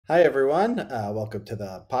Hi, everyone. Welcome to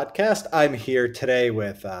the podcast. I'm here today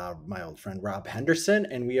with my old friend Rob Henderson,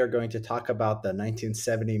 and we are going to talk about the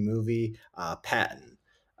 1970 movie Patton.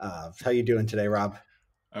 How you doing today, Rob?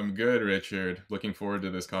 I'm good, Richard. Looking forward to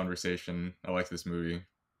this conversation. I like this movie.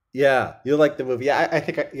 Yeah, you like the movie. Yeah, I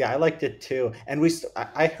think I liked it too. And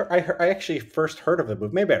I actually first heard of the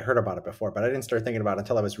movie. Maybe I'd heard about it before, but I didn't start thinking about it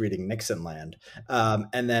until I was reading Nixonland.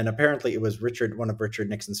 And then apparently it was one of Richard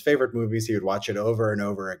Nixon's favorite movies. He would watch it over and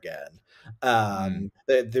over again. Mm.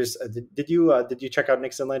 Did you check out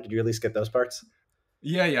Nixonland? Did you at least get those parts?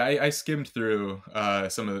 Yeah. I skimmed through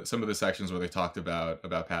some of the sections where they talked about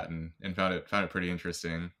Patton and found it pretty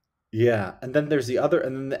interesting. Yeah, and then there's the other,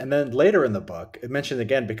 and then later in the book, it mentioned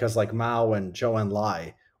again because like Mao and Zhou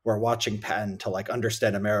Enlai were watching Patton to like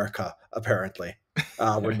understand America, apparently.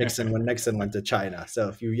 When Nixon went to China. So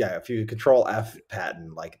if you control F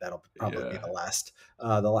Patton, like that'll probably be Yeah, the last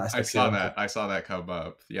I saw appearance. that. I saw that come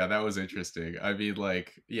up. Yeah, that was interesting. I mean,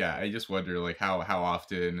 like, yeah, I just wonder like how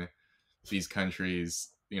often these countries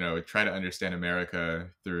try to understand America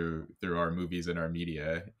through our movies and our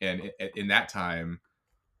media, and in that time,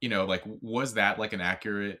 like, was that like an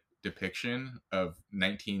accurate depiction of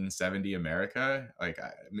 1970 America? Like,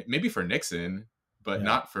 maybe for Nixon, but Yeah.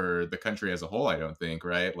 not for the country as a whole, I don't think,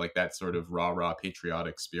 right? Like that sort of rah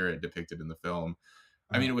patriotic spirit depicted in the film.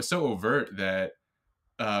 I Uh, mean, it was so overt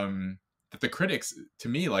um that the critics, to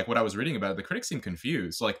me, like what I was reading about it, the critics seemed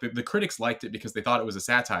confused. Like the critics liked it because they thought it was a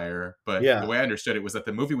satire, but the yeah. way I understood it was that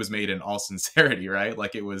the movie was made in all sincerity, right?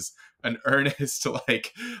 Like it was an earnest,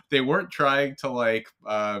 like they weren't trying to like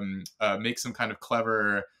make some kind of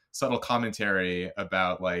clever subtle commentary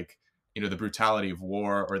about like the brutality of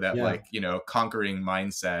war, or that Yeah. like conquering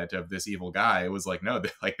mindset of this evil guy. It was like, no,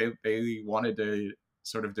 they wanted to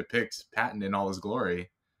sort of depict Patton in all his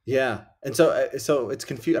glory. Yeah, and so it's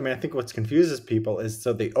confused. I mean, I think what confuses people is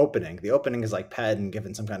so the opening. The opening is like Patton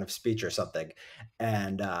giving some kind of speech or something,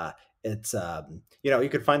 and it's you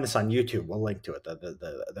could find this on YouTube. We'll link to it.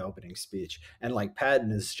 The opening speech, and like Patton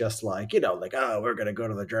is just like like, oh, we're gonna go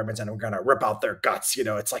to the Germans and we're gonna rip out their guts.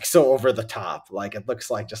 It's like so over the top. Like it looks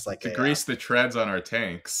like just like To a grease the treads on our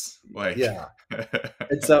tanks, like. yeah.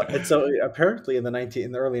 And so apparently in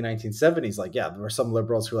the early 1970s, like yeah, there were some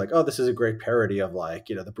liberals who were like, oh, this is a great parody of like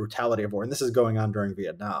the brutality of war, and this is going on during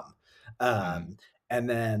Vietnam. Mm. Um, and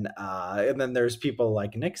then there's people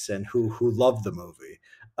like Nixon who love the movie.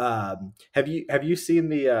 Have you seen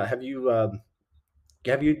the have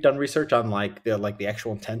you done research on like the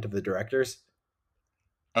actual intent of the directors?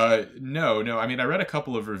 No. I mean, I read a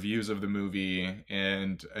couple of reviews of the movie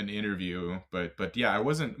and an interview, but yeah, I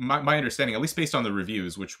wasn't. My understanding, at least based on the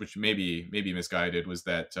reviews, which maybe misguided, was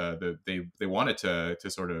that they wanted to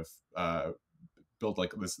sort of build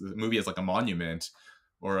like this the movie as like a monument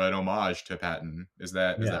or an homage to Patton. Is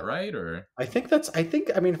that Yeah. right? Or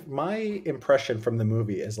I mean, my impression from the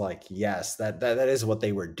movie is like, yes, that is what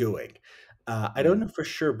they were doing. I don't mm, know for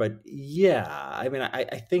sure, but yeah, I mean, I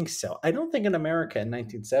think so. I don't think in America in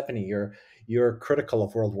 1970 you're critical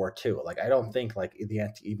of World War II. Like, I don't think like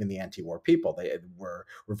even the anti-war people they were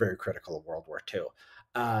very critical of World War II.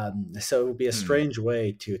 So it would be a hmm, strange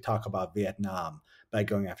way to talk about Vietnam by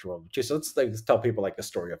going after World War II. So let's tell people like the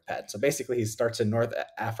story of Patton. So basically, he starts in North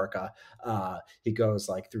Africa. He goes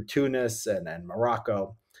like through Tunis and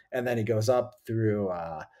Morocco, and then he goes up through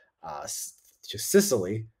uh, to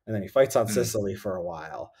Sicily, and then he fights on hmm, Sicily for a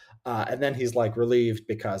while, and then he's like relieved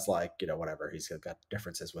because like whatever he's got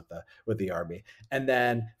differences with the army, and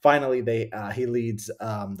then finally he leads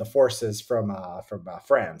the forces from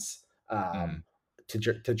France. hmm,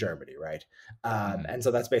 To Germany, right? hmm, And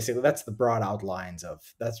so that's the broad outlines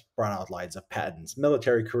of Patton's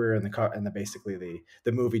military career, and basically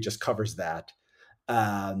the movie just covers that.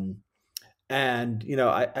 Um, and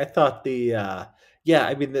I thought yeah,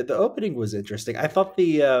 I mean the opening was interesting. I thought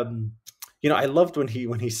I loved when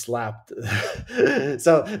he slapped.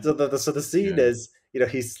 So the scene yeah. is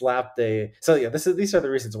he slapped a so yeah these are the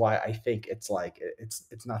reasons why I think it's like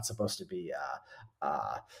it's not supposed to be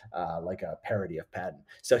like a parody of Patton.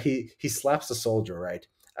 So he slaps a soldier, right?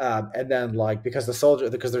 And then like because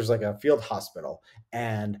there's like a field hospital,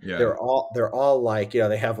 and Yeah. they're all like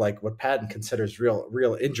they have like what Patton considers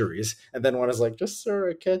real injuries, and then one is like, just sir,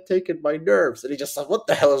 I can't take it, my nerves, and he just like, what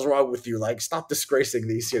the hell is wrong with you, like stop disgracing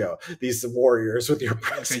these warriors with your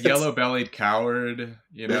Like a presence. yellow bellied coward,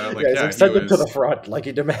 Yeah, like, he's like, yeah, he send him to the was front, like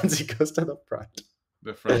he demands he goes to the front.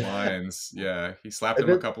 the front lines. Yeah, he slapped And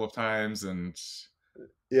him a then couple of times, and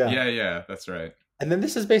yeah, yeah, that's right. and then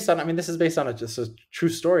this is based on just a true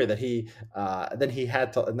story that then he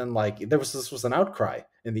had to, and then like this was an outcry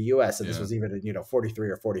in the US, and this Yeah. was even in 43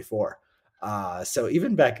 or 44. So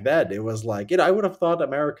even back then, it was like, I would have thought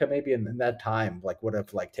America maybe in that time like would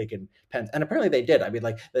have like taken pens, and apparently they did. I mean,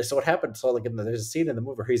 like, so what happened? So like there's a scene in the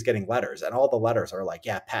movie where he's getting letters, and all the letters are like,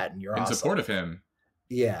 "Yeah, Patton, you're in awesome." support of him.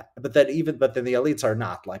 Yeah, but then the elites are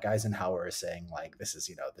not. Like Eisenhower is saying, like, this is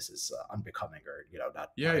this is unbecoming, or Yeah, not a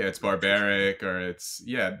yeah, good it's representation. barbaric, or it's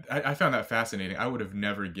yeah. I found that fascinating. I would have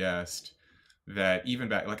never guessed that even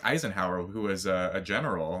back like Eisenhower, who was a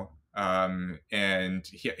general, and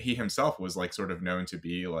he himself was like sort of known to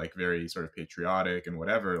be like very sort of patriotic and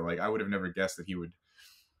whatever. Like I would have never guessed that he would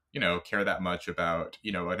care that much about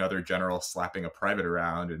another general slapping a private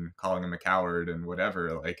around and calling him a coward and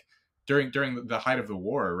whatever. Like during the height of the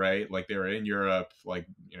war, right? Like they were in Europe, like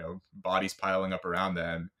bodies piling up around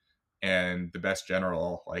them, and the best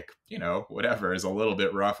general, like whatever, is a little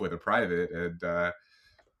bit rough with a private. And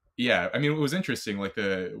yeah, I mean, it was interesting. Like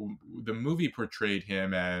the movie portrayed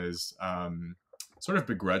him as sort of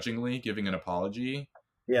begrudgingly giving an apology,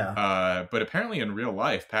 Yeah, but apparently in real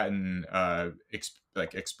life, Patton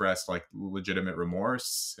expressed like legitimate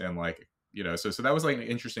remorse, and like so that was like an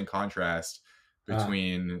interesting contrast uh,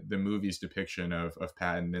 between the movie's depiction of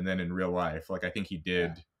Patton and then in real life. Like I think he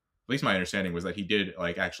did. yeah, At least my understanding was that he did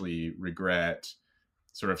like actually regret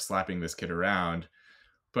sort of slapping this kid around.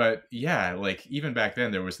 But yeah, like even back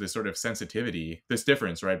then there was this sort of sensitivity, this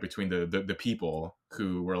difference, right, between the people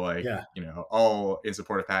who were like yeah, all in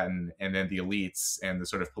support of Patton, and then the elites and the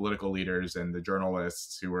sort of political leaders and the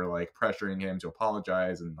journalists who were like pressuring him to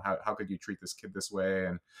apologize, and how could you treat this kid this way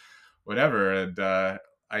and whatever. And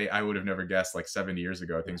I would have never guessed like 70 years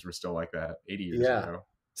ago things were still like that, 80 years yeah. ago.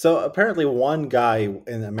 So apparently, one guy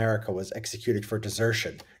in America was executed for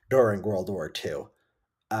desertion during World War II.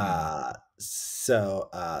 Hmm.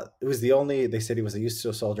 It was the only. They said he was a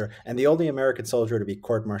useful soldier, and the only American soldier to be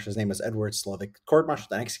court-martialed. His name was Edward Slovic.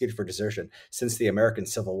 Court-martialed and executed for desertion since the American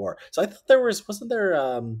Civil War. So I thought there wasn't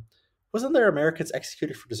there Americans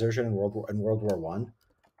executed for desertion in World War One?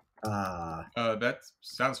 Uh, That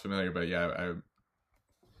sounds familiar, but yeah, I'm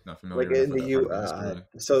not like familiar enough in with the that part U. of the history.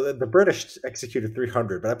 So the British executed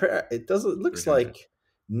 300, but it doesn't. It looks 300. like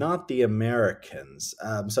not the Americans.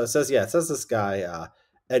 So it says, yeah, it says this guy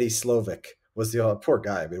Eddie Slovic was the poor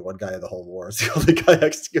guy. I mean, one guy in the whole war is the only guy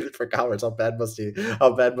executed for cowards. How bad must he?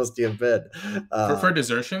 How bad must he have been? For Uh,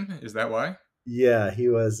 desertion, is that why? yeah, he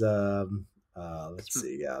was. Let's 'Cause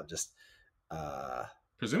see. Yeah, just. Uh,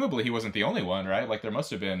 presumably he wasn't the only one, right? Like there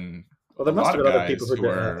must have been well, a there must lot have of been other people guys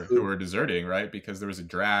who who did, were deserting, right? Because there was a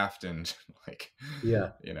draft and like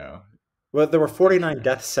yeah. you know, Well, there were I'm 49 sure.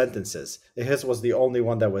 death sentences. His was the only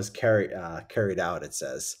one that was carried out. It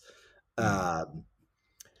says. Hmm.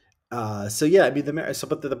 Um, so yeah, I mean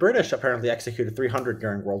but the British apparently executed 300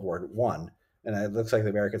 during World War One, and it looks like the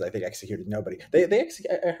Americans I think executed nobody.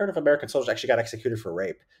 I heard of American soldiers actually got executed for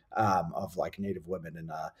rape of like Native women,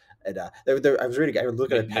 I was reading, I was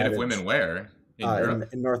looking at Native patterns women where in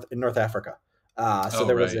Europe? in North Africa. So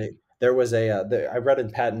Oh, right. I read in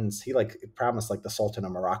Patton's, he like promised like the Sultan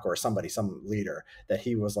of Morocco or somebody, some leader, that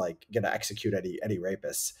he was like gonna execute any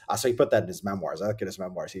rapists. So he put that in his memoirs. I look at his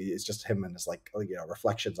memoirs. It's just him and his like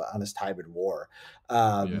reflections on his time in war.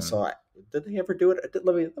 Yeah. Did they ever do it?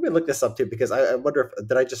 Let me look this up too, because I wonder if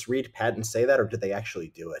did I just read Patton say that, or did they actually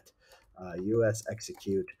do it? U.S.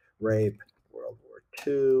 execute rape World War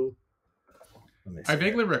II. Let me I see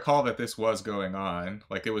here. vaguely recall that this was going on.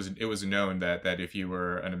 Like it was known that if you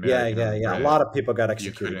were an Yeah, American or yeah, a yeah. A Brit, lot of people got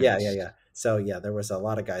you executed. Yeah, couldn't. yeah, yeah. So yeah, there was a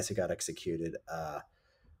lot of guys who got executed.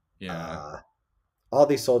 Yeah. Uh, all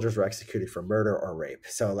these soldiers were executed for murder or rape.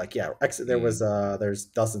 So like, yeah, Hmm. there's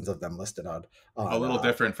dozens of them listed A on little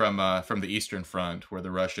different from the Eastern Front, where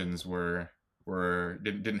the Russians were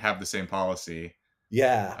didn't have the same policy.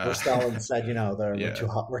 yeah, where Uh, Stalin said, yeah.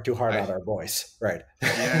 we're too hard I on our boys, right?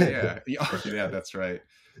 Yeah, yeah, yeah. That's right.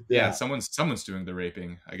 Yeah, Yeah. someone's doing the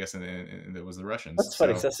raping, I guess, and it was the Russians. That's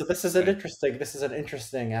funny. So, So I, this is an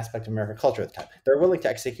interesting aspect of American culture at the time. They're willing to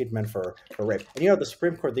execute men for rape. And the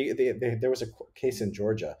Supreme Court, there was a case in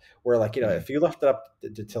Georgia where, like, mm, if you left it up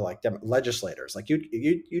to like legislators, like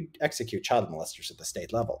you execute child molesters at the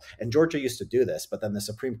state level. And Georgia used to do this, but then the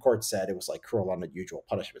Supreme Court said it was like cruel, unusual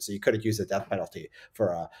punishment. So you couldn't use the death penalty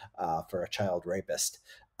for a child rapist.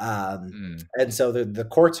 Um, mm, and so the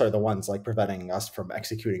courts are the ones like preventing us from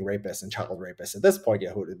executing rapists and child rapists at this point.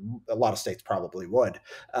 A lot of states probably would,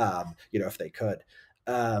 if they could.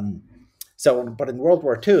 Um, but in World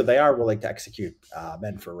War II, they are willing to execute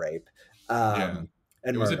men for rape yeah,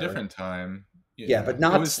 and it was a murder. different time. Yeah, Yeah, but it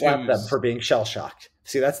not was it slap them was for being shell shocked.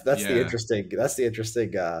 See, that's yeah. the interesting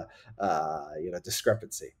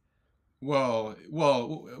discrepancy.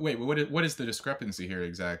 Wait. What is the discrepancy here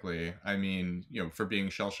exactly? I mean, for being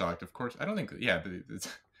shell shocked, of course. I don't think. Yeah,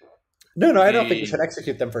 No, no, I don't think we they. should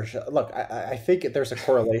execute them for. Look, I think there's a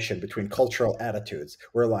correlation between cultural attitudes,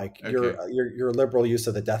 where like Okay. your liberal use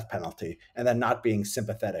of the death penalty, and then not being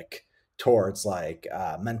sympathetic towards like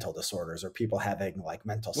mental disorders or people having like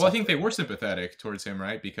mental Well, I think they suffering. were sympathetic towards him,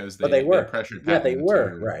 right? Because But they they were, pressured yeah, they Patton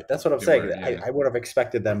were to. right. That's what I'm They saying. were, yeah. I would have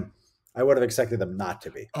expected them. I would have expected them not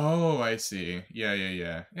to be. Oh, I see.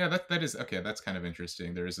 Yeah. That is okay. That's kind of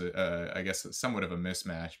interesting. There's I guess, somewhat of a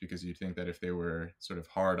mismatch because you'd think that if they were sort of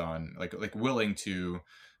hard on, like willing to,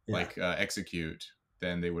 Yeah. execute,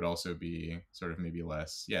 then they would also be sort of maybe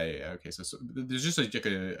less. Yeah. Okay. There's just like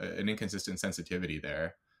an inconsistent sensitivity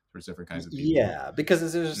there towards different kinds of people. Yeah, because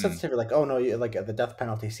there's a Mm, sensitivity like, oh no, like the death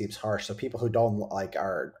penalty seems harsh. So people who don't like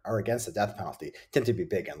are against the death penalty tend to be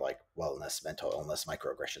big in like wellness, mental illness,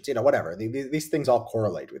 microaggressions, whatever. These things all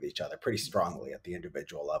correlate with each other pretty strongly at the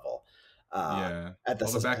individual level. Uh, yeah. at this,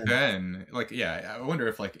 Although back and then, like, yeah, I wonder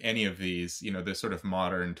if like any of these, the sort of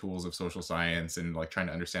modern tools of social science and like trying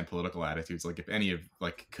to understand political attitudes, like if any of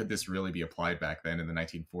like could this really be applied back then in the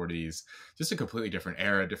 1940s? Just a completely different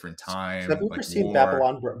era, different have time, you ever like seen war.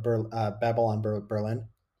 Berlin?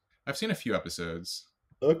 I've seen a few episodes.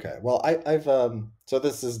 Okay, well, I've so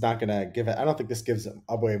this is not gonna give it. I don't think this gives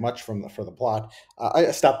away much from for the plot.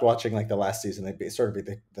 I stopped watching like the last season.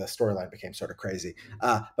 The storyline became sort of crazy.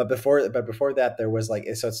 But before that, there was like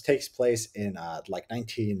so it takes place in like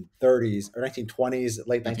 1930s or 1920s,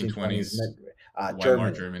 late 1920s, 1920s, Weimar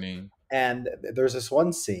Germany. Germany. And there's this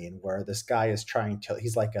one scene where this guy is trying to.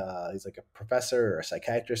 He's like a professor or a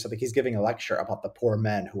psychiatrist. I think he's giving a lecture about the poor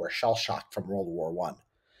men who are shell shocked from World War One.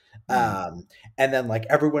 Hmm. And then like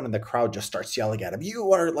everyone in the crowd just starts yelling at him.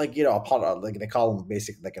 You are like, like they call him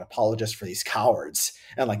basically like an apologist for these cowards.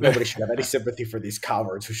 And like nobody should have any sympathy for these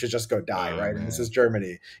cowards who should just go die, Oh right? And this is man.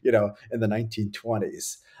 Germany, in the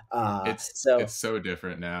 1920s. It's So so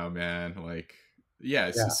different now, man. Like,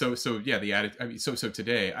 yeah, yeah. yeah, the attitude. I mean, so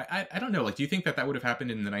today, I don't know. Like, do you think that that would have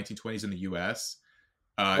happened in the 1920s in the U.S.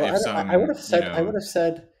 Well, If I would some, have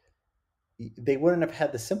said they wouldn't have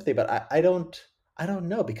had the sympathy, but I don't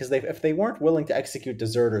know because if they weren't willing to execute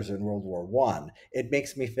deserters in World War One, it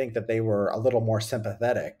makes me think that they were a little more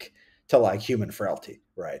sympathetic to like human frailty,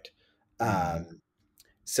 right? hmm. Um,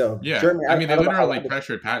 so Yeah, Germany, I mean, I they don't know how. literally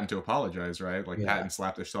pressured Patton to apologize, right? Like Yeah, Patton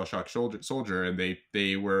slapped a shell shocked soldier, and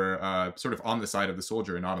they were sort of on the side of the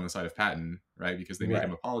soldier and not on the side of Patton, right? Because they made right.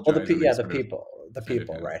 him Well, apologize, and they yeah, sort of the defended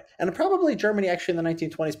people, him. right? And probably Germany actually in the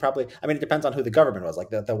 1920s, probably. I mean, it depends on who the government was. Like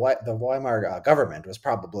the Weimar government was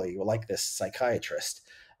probably like this psychiatrist.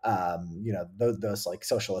 Those like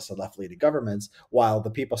socialist and left leaning governments, while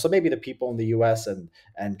the people. So maybe the people in the U.S. and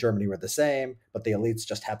Germany were the same, but the elites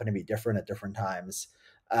just happen to be different at different times.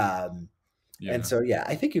 Um, and Yeah. so, yeah,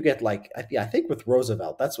 I think you get like, I think with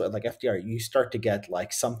Roosevelt, that's what like FDR, you start to get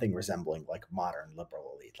like something resembling like modern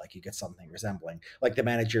liberal elite. Like you get something resembling like the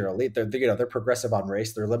managerial elite. They're progressive on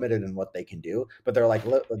race. They're limited in what they can do, but they're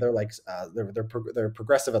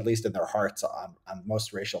progressive at least in their hearts on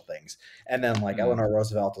most racial things. And then like Mm. Eleanor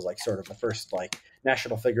Roosevelt is like sort of the first like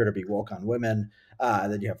national figure to be woke on women.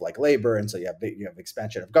 Then you have like labor, and so you have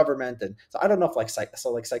expansion of government, and so I don't know if like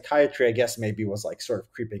psychiatry, I guess maybe was like sort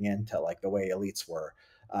of creeping into like the way elites were,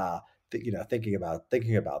 uh, thinking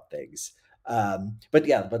about things. But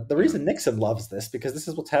the Yeah. reason Nixon loves this because this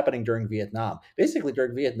is what's happening during Vietnam. Basically,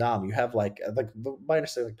 during Vietnam, you have my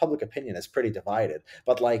understanding, like public opinion is pretty divided,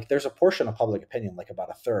 but like there's a portion of public opinion, like about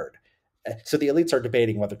a third. So the elites are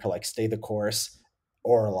debating whether to like stay the course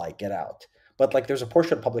or like get out. But like there's a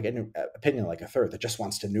portion of public opinion, like a third, that just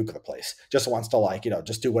wants to nuke the place, just wants to like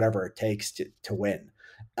just do whatever it takes to win.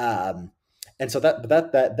 Um, and so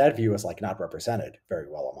that view is like not represented very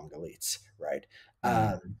well among elites, right?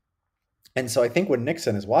 Mm. Um, and so I think when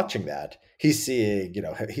Nixon is watching that, he's seeing,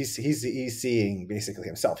 he's seeing basically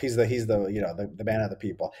himself. He's the man of the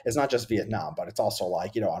people. It's not just Vietnam, but it's also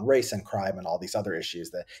like on race and crime and all these other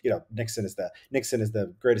issues that Nixon is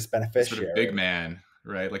the greatest The sort of big beneficiary. man,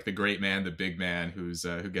 right? Like the great man, the big man who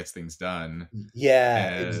gets things done. Yeah,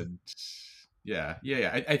 And yeah.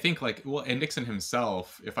 I think like, well, and Nixon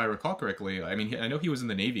himself, if I recall correctly, I mean, I know he was in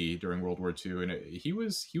the Navy during World War II, and he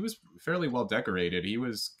was fairly well decorated. He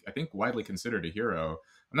was, I think, widely considered a hero.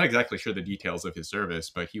 I'm not exactly sure the details of his service,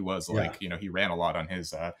 but he was yeah. like, he ran a lot on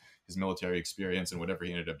his military experience and whatever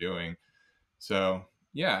he ended up doing. So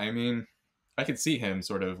yeah, I mean, I could see him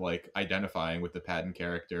sort of like identifying with the Patton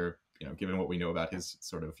character, given what we know about his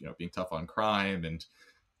sort of being tough on crime and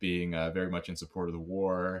being very much in support of the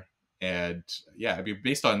war. And yeah, I mean,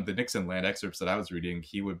 based on the Nixon land excerpts that I was reading,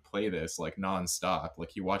 he would play this like nonstop.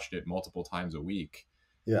 Like he watched it multiple times a week.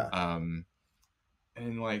 Yeah. Um,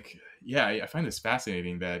 and like, yeah, I find this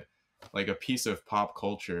fascinating that like a piece of pop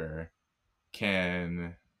culture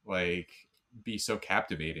can like be so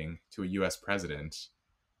captivating to a US president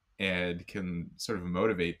and can sort of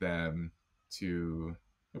motivate them to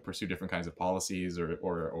pursue different kinds of policies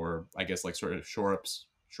or I guess like sort of shore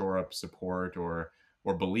up support or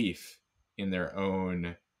belief in their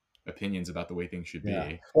own opinions about the way things should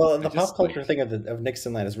Yeah. be. Well, I the pop just like culture thing of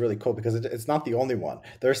Nixon Land is really cool because it's not the only one.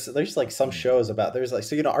 There's like some mm, shows about there's like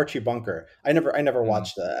so you know Archie Bunker. I never mm,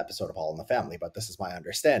 watched the episode of All in the Family, but this is my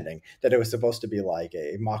understanding that it was supposed to be like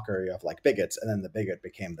a mockery of like bigots, and then the bigot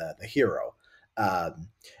became the hero. Um,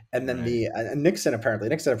 and then right. the and Nixon apparently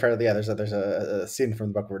yeah there's a scene from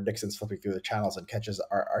the book where Nixon's flipping through the channels and catches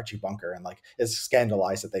Archie Bunker and like is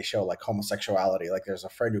scandalized that they show like homosexuality. Like there's a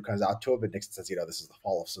friend who comes out to him and Nixon says, you know, this is the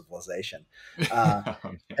fall of civilization. Uh,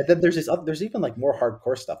 Oh, and then there's this other, there's even like more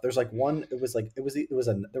hardcore stuff. There's like one, there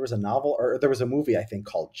was a novel or there was a movie I think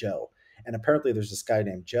called Joe. And apparently there's this guy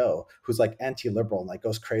named Joe who's like anti-liberal and like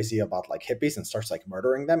goes crazy about like hippies and starts like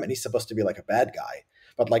murdering them. And he's supposed to be like a bad guy,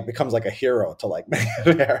 but like becomes like a hero to like many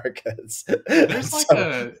Americans. there's like So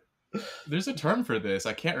a there's a term for this.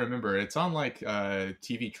 I can't remember. It's on like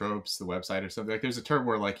TV Tropes, the website or something. Like there's a term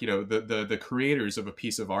where like, you know, the creators of a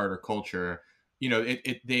piece of art or culture, you know,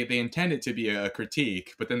 they intend it to be a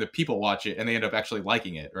critique, but then the people watch it and they end up actually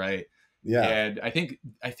liking it, right? yeah, And I think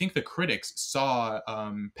the critics saw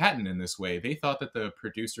Patton in this way. They thought that the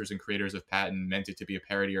producers and creators of Patton meant it to be a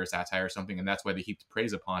parody or a satire or something, and that's why they heaped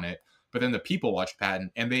praise upon it. But then the people watched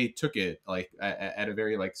Patton and they took it like at a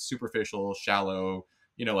very like superficial, shallow,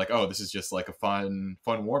 you know, like, oh, this is just like a fun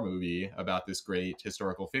war movie about this great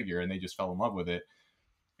historical figure, and they just fell in love with it.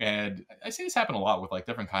 And I see this happen a lot with like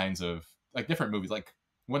different kinds of like different movies. Like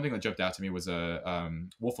one thing that jumped out to me was a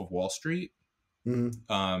Wolf of Wall Street. mhm,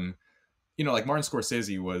 Um, you know, like Martin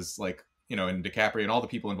Scorsese was like, you know, and DiCaprio and all the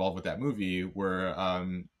people involved with that movie were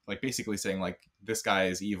like basically saying like this guy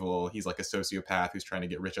is evil. He's like a sociopath who's trying to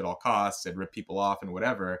get rich at all costs and rip people off and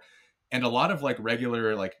whatever. And a lot of like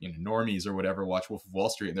regular like, you know, normies or whatever watch Wolf of Wall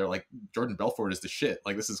Street and they're like, Jordan Belfort is the shit.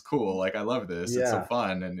 Like this is cool. Like I love this. It's so yeah,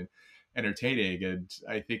 fun and entertaining. And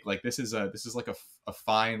I think like this is like a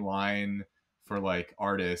fine line for like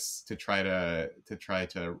artists to try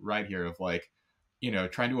to write here of like, you know,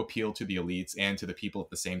 trying to appeal to the elites and to the people at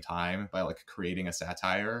the same time by like creating a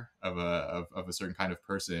satire of a certain kind of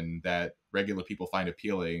person that regular people find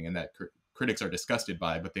appealing and that critics are disgusted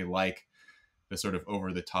by, but they like the sort of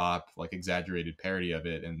over the top like exaggerated parody of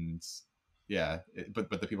it. And yeah, but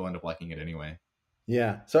the people end up liking it anyway.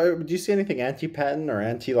 yeah. So do you see anything anti-Patton or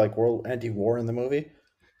anti-war in the movie?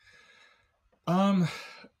 um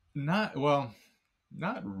not well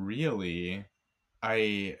not really.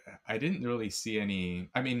 I didn't really see any.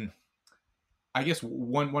 I mean, I guess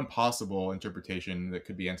one possible interpretation that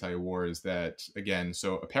could be anti-war is that again.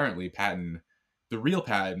 So apparently, Patton, the real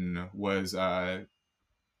Patton, was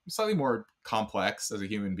slightly more complex as a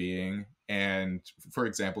human being, and for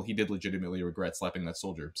example, he did legitimately regret slapping that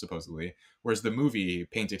soldier, supposedly. Whereas the movie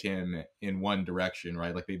painted him in one direction,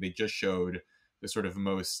 right? Like they just showed the sort of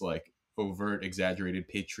most like overt, exaggerated,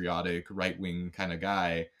 patriotic, right wing kind of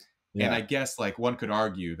guy. And I Yeah. guess like one could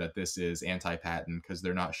argue that this is anti-Patton because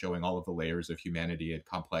they're not showing all of the layers of humanity and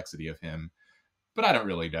complexity of him. But I don't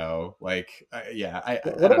really know. Like, yeah, I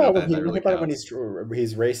What don't know about if when that what really about when counts.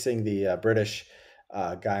 he's racing the British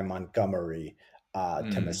guy Montgomery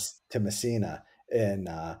Mm, To Messina in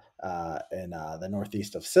the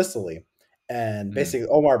northeast of Sicily, and mm, basically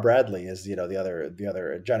Omar Bradley is you know the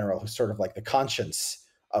other general who's sort of like the conscience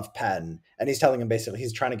of Patton, and he's telling him basically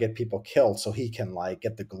he's trying to get people killed so he can like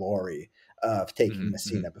get the glory of taking mm,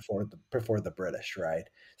 mm, Messina before the British, right?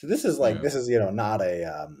 So this is like yeah, this is you know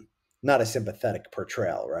not a sympathetic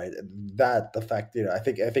portrayal, right? That the fact, you know, I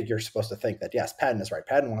think you're supposed to think that yes, Patton is right.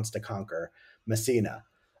 Patton wants to conquer Messina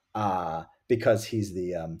because he's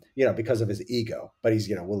the you know because of his ego, but he's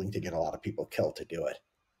you know willing to get a lot of people killed to do it.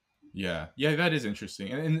 yeah, yeah. That is interesting,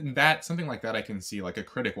 and that something like that I can see like a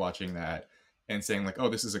critic watching that and saying like, oh,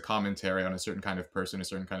 this is a commentary on a certain kind of person, a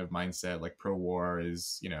certain kind of mindset, like pro-war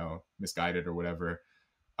is misguided or whatever.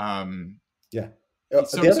 Um, Yeah. so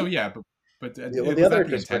The so other yeah, but yeah, well, the was other that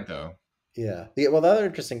the interesting intent part, though? yeah. Well, the other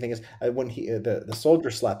interesting thing is when the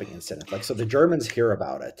soldier slapping incident. Like, so the Germans hear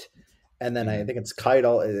about it, and then I Hmm. think it's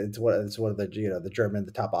Keitel. It's one of the the German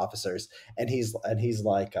the top officers, and he's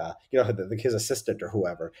like his assistant or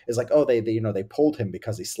whoever is like, oh, they they pulled him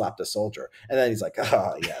because he slapped a soldier, and then he's like,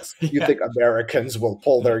 oh yes, you Yeah, think Americans will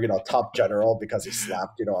pull their top general because he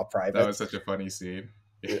slapped a that private? was such a funny scene.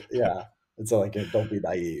 Yeah, it's like don't be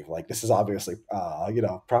naive. Like this is obviously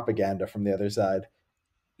propaganda from the other side.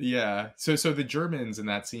 Yeah. So the Germans in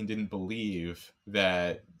that scene didn't believe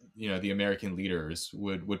that the American leaders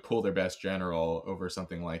would pull their best general over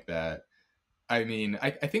something like that. I mean,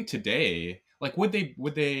 I think today, like, would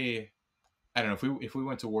they? I don't know if we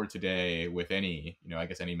went to war today with any I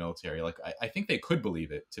guess any military, like I think they could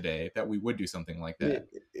believe it today that we would do something like that.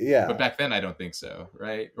 But Yeah, back then, I don't think so,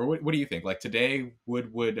 right? Or what do you think? Like today,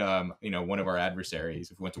 would one of our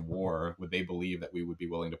adversaries, if we went to war, would they believe that we would be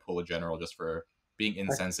willing to pull a general just for being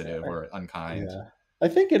I, insensitive I, or unkind? yeah. I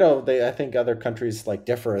think I think other countries like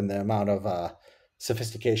differ in the amount of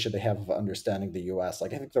sophistication they have of understanding the U.S.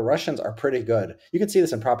 Like I think the Russians are pretty good. You can see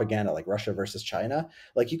this in propaganda, like Russia versus China.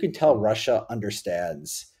 Like you can tell Mm. Russia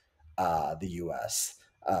understands the U.S.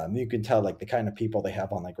 You can tell like the kind of people they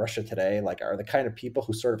have on like Russia Today, like are the kind of people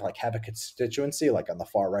who sort of like have a constituency like on the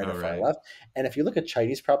far right or Oh, far right. left. And if you look at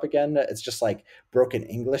Chinese propaganda, it's just like broken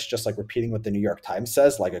English, just like repeating what the New York Times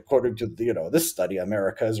says, like according to this study,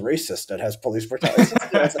 America is racist and has police brutality.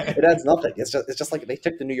 It's just it adds nothing. It's just like they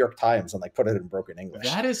took the New York Times and like put it in broken English.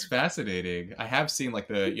 That is fascinating. I have seen like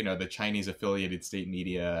the Chinese affiliated state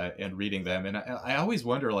media and reading them, and I always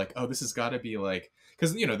wonder like, oh, this has got to be like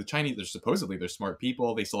because the Chinese, they're smart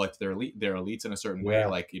people. They select their elites in a certain way, Yeah,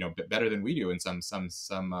 like better than we do in some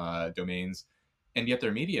domains, and yet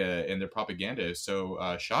their media and their propaganda is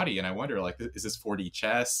so shoddy. And I wonder like, is this 4D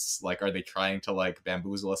chess? Like, are they trying to like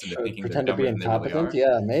bamboozle us into thinking they're pretend to be dumber than they really incompetent. are?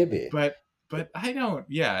 Yeah, maybe. But I don't.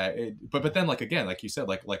 Yeah. But then like again, like you said,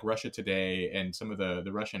 like Russia Today and some of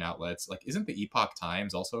the Russian outlets, like isn't the Epoch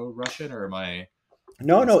Times also Russian, or am I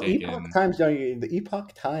No, no. Epoch mistaken? Times. No, the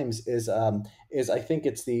Epoch Times is I think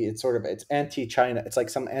it's sort of it's anti-China. It's like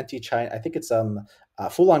some anti-China. I think it's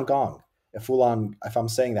Falun Gong. If Falun, if I'm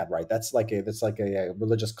saying that right, that's like a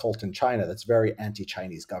religious cult in China that's very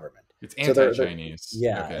anti-Chinese government. It's So they're anti-Chinese.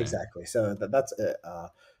 yeah, Okay, exactly. So that's the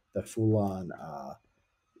Falun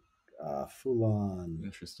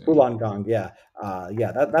interesting. Falun Gong, yeah,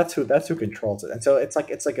 yeah. That's who controls it, and so it's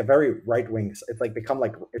like a very right wing. It's become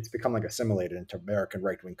like assimilated into American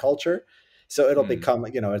right wing culture. So it'll Hmm. become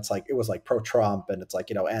it's like it was like pro Trump and it's like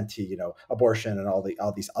anti abortion and all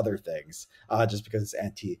these other things just because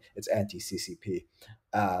it's anti CCP.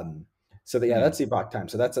 Um, yeah, Hmm. that's Epoch Time.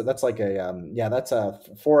 So that's like a yeah, that's a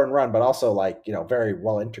foreign run, but also like very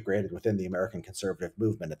well integrated within the American conservative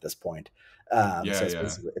movement at this point. So Yeah,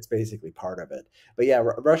 yeah. it's basically part of it. But yeah,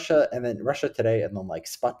 Russia and then Russia Today and then like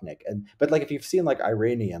Sputnik and but like if you've seen like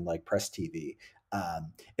Iranian like press TV,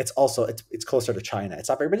 it's also it's closer to China. It's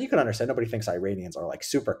not very, but you can understand. Nobody thinks Iranians are like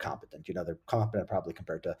super competent. They're competent probably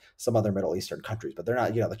compared to some other Middle Eastern countries, but they're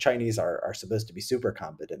not. The Chinese are supposed to be super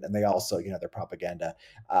competent, and they also their propaganda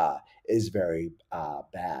is very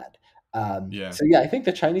bad. Yeah. So yeah, I think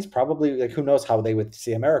the Chinese probably like who knows how they would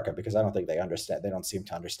see America because I don't think they understand. They don't seem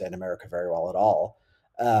to understand America very well at all.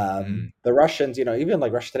 Mm. The Russians, even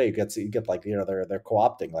like Russia Today, you get like they're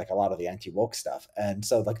co-opting like a lot of the anti woke stuff, and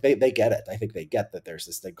so like they get it. I think they get that there's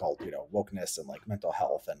this thing called wokeness and like mental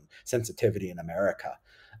health and sensitivity in America.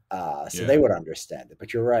 So they Yeah. would understand it.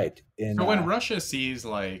 But you're right in So when Russia sees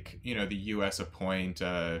like the U.S. appoint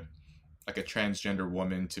like a transgender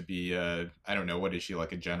woman to be I don't know, what is she,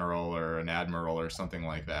 like a general or an admiral or something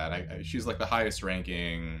like that. She's like the highest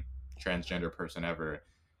ranking transgender person ever,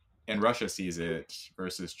 and Russia sees it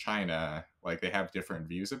versus China. Like they have different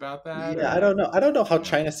views about that, yeah, I or don't know. I don't know how you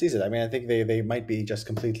know, China sees it. I mean, I think they might be just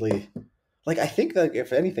completely like I think that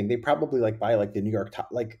if anything, they probably like buy like the New York Times.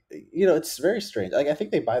 Like it's very strange. Like I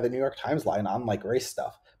think they buy the New York Times line on like race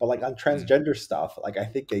stuff, but like on mm, transgender stuff, like I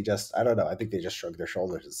think they just I don't know. I think they just shrug their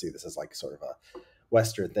shoulders and see this as like sort of a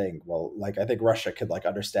Western thing. Well, like I think Russia could like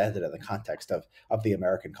understand it in the context of the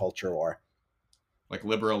American culture war. like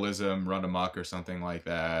liberalism run amok or something like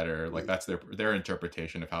that, or like that's their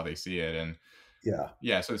interpretation of how they see it. And Yeah,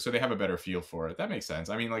 yeah, so they have a better feel for it. That makes sense.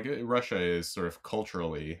 I mean, like Russia is sort of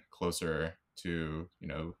culturally closer to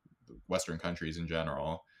Western countries in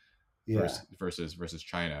general yeah. versus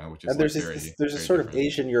China, which is And like very there's this very sort of different.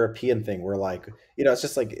 Asian European thing where like it's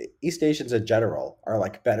just like East Asians in general are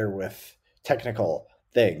like better with technical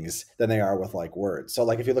things than they are with like words. So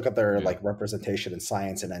like if you look at their Yeah. like representation in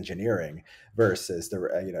science and engineering versus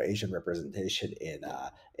the Asian representation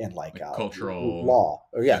in like like cultural law,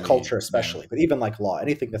 or yeah, elite. culture Yeah. especially, but even like law,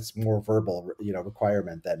 anything that's more verbal,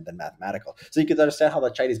 requirement than mathematical. So you can understand how the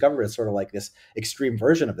Chinese government is sort of like this extreme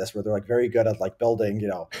version of this, where they're like very good at like building,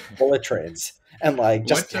 bullet trains, and like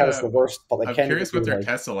just What has the worst, but like I'm can't even curious what do their like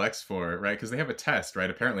test selects for, right? Because they have a test, right?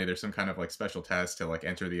 Apparently, there's some kind of like special test to like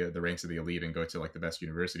enter the ranks of the elite and go to like the best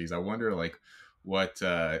universities. I wonder like what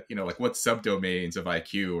like what subdomains of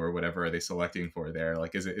IQ or whatever are they selecting for there?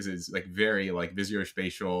 Like, is it like very like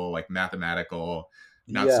visuospatial, like mathematical,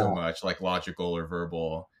 not so yeah. much like logical or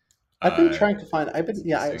verbal? I've been Uh, trying to find. I've been it's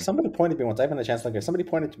yeah. interesting. Somebody pointed to me once. I haven't had a chance to look at it. Somebody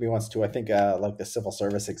pointed to me once too. I think like the civil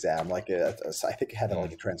service exam. Like I think it had like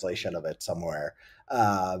Mm. a translation of it somewhere.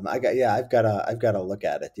 I got yeah. I've got to look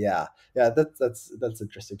at it. Yeah, yeah. That's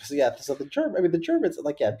interesting. So yeah. So the German. I mean the Germans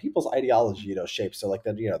like yeah. People's ideology shapes. So like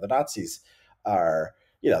the Nazis are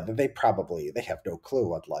they have no clue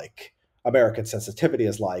what like American sensitivity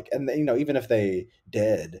is like, and even if they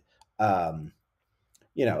did. Um,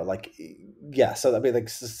 like yeah. So I mean, like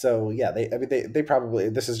so yeah. They probably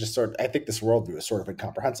this is just sort. I think this worldview is sort of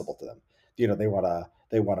incomprehensible to them.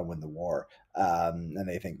 They want to win the war, and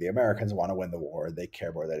they think the Americans want to win the war. They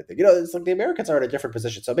care more than anything. It's like the Americans are in a different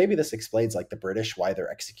position. So maybe this explains like the British why they're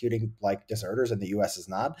executing like deserters and the U.S. is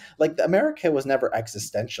not. Like America was never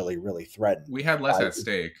existentially really threatened We had less by at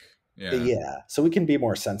stake. Yeah. yeah, so we can be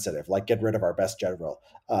more sensitive, like get rid of our best general,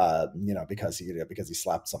 because he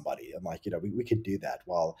slapped somebody, and like we could do that.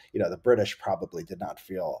 While the British probably did not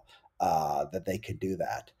feel that they could do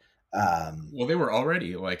that. Well, they were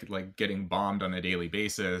already like getting bombed on a daily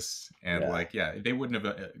basis, and Yeah, like yeah, they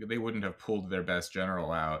wouldn't have pulled their best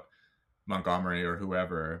general out, Montgomery or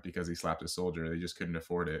whoever, because he slapped a soldier. They just couldn't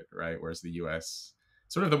afford it, right? Whereas the U.S.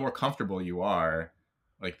 sort of the more comfortable you are,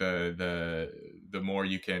 like the more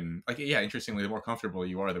you can like yeah. Interestingly, the more comfortable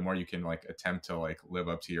you are, the more you can like attempt to like live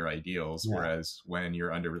up to your ideals. yeah. Whereas when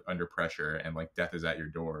you're under pressure and like death is at your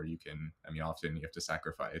door, you can. I mean, often you have to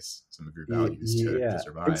sacrifice some of your values to Yeah,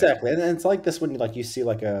 survive. exactly. And it's like this when you see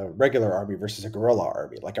like a regular army versus a guerrilla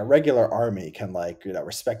army. Like a regular army can like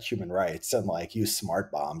respect human rights and like use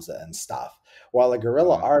smart bombs and stuff, while a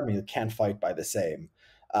guerrilla Uh, army can't fight by the same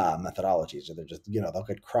methodologies. Or they're just they'll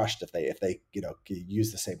get crushed if they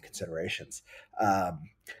use the same considerations. Um,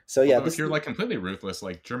 so yeah, Although if this you're like completely ruthless,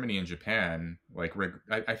 like Germany and Japan, like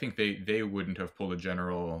I think they wouldn't have pulled a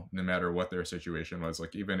general no matter what their situation was.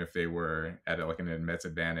 Like even if they were at like an immense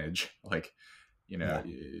advantage, like yeah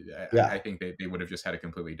I yeah. think they would have just had a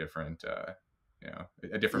completely different,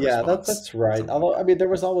 a different Yeah, response. that's right. Something like Although, I mean, there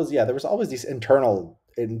was always these internal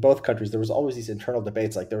in both countries. There was always these internal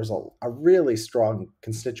debates. Like there was a really strong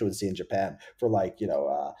constituency in Japan for like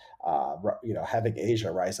having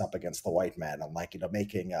Asia rise up against the white man and like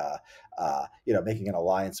making an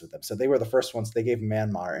alliance with them. So they were the first ones. They gave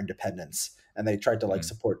Myanmar independence, and they tried to like that.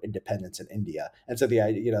 support independence in India. And so the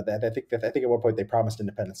idea, that I think at one point they promised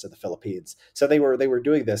independence to the Philippines. So they were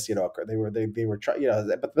doing this. They were trying.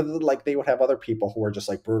 But like they would have other people who were just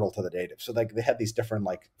like brutal to the natives. So like they had these different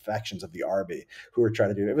like factions of the army who were trying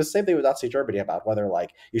to do it. It was the same thing with Nazi Germany about whether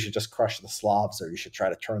like you should just crush the Slavs or you should try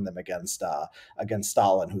to turn them against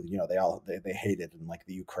Stalin, who they hated in like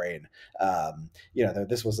the Ukraine.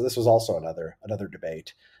 This was also another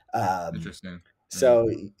debate. Um, Interesting.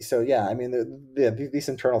 Mm. so yeah, I mean these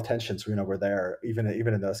internal tensions were there even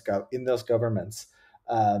in those governments.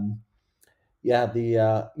 Um, yeah,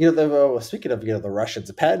 speaking of the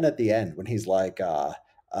Russians, Patton at the end when he's like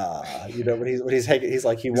he's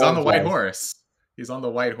like he He's on the won't white like. horse. He's on the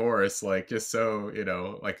white horse, like just so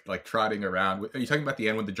like trotting around. Are you talking about the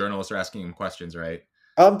end when the journalists are asking him questions, right?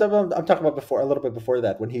 I'm talking about before a little bit before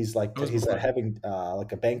that when he's like That was before. having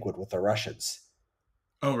like a banquet with the Russians,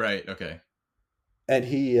 Oh, right. Okay. and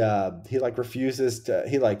he like refuses to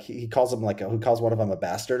he calls him like he calls one of them a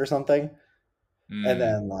bastard or something, Mm. and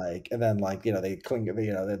then like they cling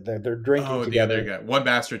they're drinking Oh, the other together. guy, one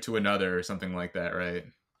bastard to another, or something like that, right?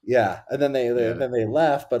 Yeah, and Yeah. then they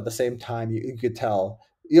left, but at the same time, you could tell.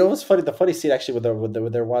 It was funny. The funny scene actually with their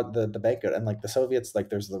the banquet and like the Soviets, like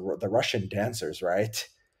there's the Russian dancers, right?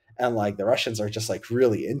 And like the Russians are just like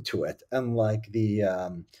really into it, and like the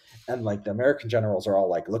American generals are all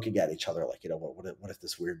like looking at each other, like what is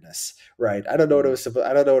this weirdness, right? I don't know what it Mm. was.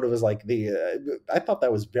 I don't know what it was like. I thought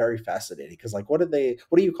that was very fascinating because like what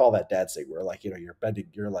do you call that dancing where like you're bending,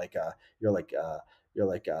 you're like you're like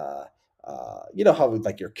how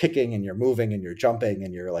like you're kicking and you're moving and you're jumping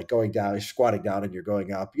and you're like going down, you're squatting down and you're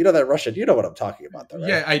going up. That Russian. You know what I'm talking about, though, right?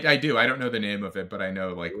 Yeah, I do. I don't know the name of it, but I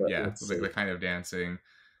know like yeah, Let's the see. kind of dancing.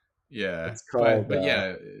 Yeah, It's but called.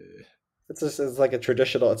 yeah. It's like a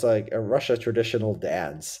traditional. It's like a Russia traditional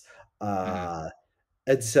dance. Mhm. Uh,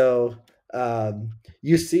 and so.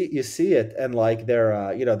 You see it, and like they're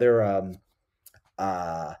uh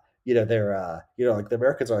like the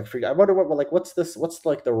Americans are like freaking. I wonder what like what's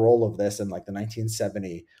like the role of this in like the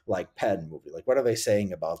 1970 like Patton movie, like what are they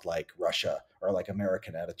saying about like Russia or like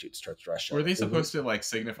American attitudes towards Russia, Were like they supposed to like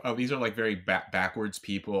signify? Oh, these are like very backwards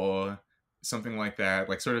people, something like that.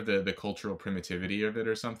 Like sort of the cultural primitivity of it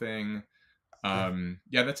or something.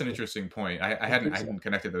 Yeah, that's an interesting point. I I hadn't think I so. hadn't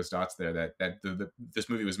connected those dots there. That this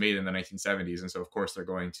movie was made in the 1970s, and so of course they're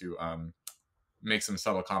going to make some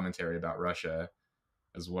subtle commentary about Russia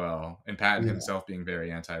as well, and Patton Yeah, himself being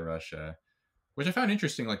very anti-Russia, which I found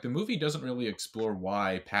interesting. Like the movie doesn't really explore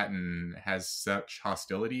why Patton has such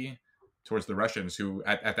hostility towards the Russians, who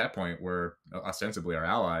at that point were ostensibly our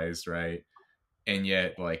allies, right? And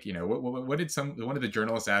yet, like, what did one of the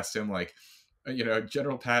journalists asked him, like,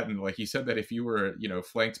 General Patton, like, he said that if you were,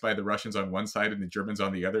 flanked by the Russians on one side and the Germans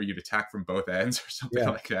on the other, you'd attack from both ends or something yeah.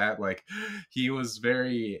 like that. Like, he was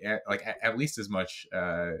very, like, at least as much.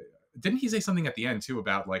 Didn't he say something at the end too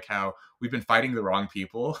about like how we've been fighting the wrong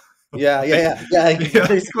people? Yeah, yeah, Like, yeah, yeah. He like,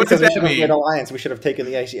 basically what does says we that should have made an mean? alliance. We should have taken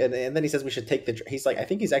the and then he says we should take the. He's like, I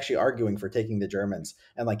think he's actually arguing for taking the Germans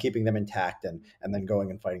and like keeping them intact and then going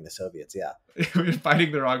and fighting the Soviets. Yeah, We're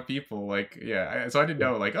fighting the wrong people. Like, yeah. So I didn't yeah.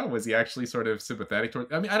 know, like, oh, was he actually sort of sympathetic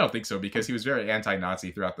toward? I mean, I don't think so because he was very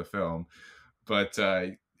anti-Nazi throughout the film, but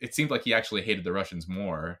it seemed like he actually hated the Russians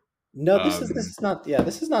more. No, this Um, is not. Yeah,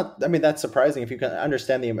 this is not. I mean, that's surprising if you can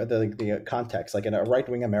understand the context. Like, a right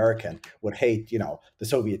wing American would hate, the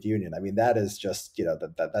Soviet Union. I mean, that is just,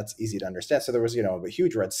 that's easy to understand. So there was, a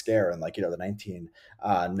huge Red Scare in like, the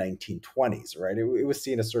 1920s, right? It was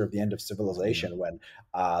seen as sort of the end of mm, civilization when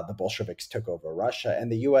the Bolsheviks took over Russia, and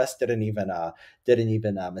the U.S. didn't even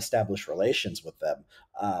establish relations with them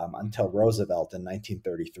until Roosevelt in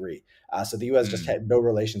 1933. So the U.S. just mm, had no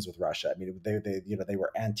relations with Russia. I mean, they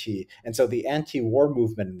were and so the anti-war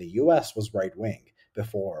movement in the U.S. was right wing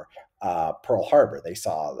before Pearl Harbor. They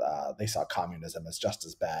saw communism as just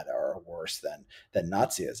as bad or worse than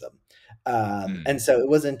Nazism, and mm, so it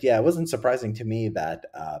wasn't surprising to me that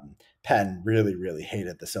Penn really really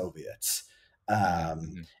hated the Soviets. mm, Um,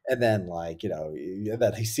 mm. and then like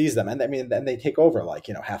that he sees them, and I mean, then they take over like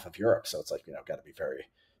half of Europe, so it's like got to be very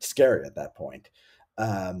scary at that point.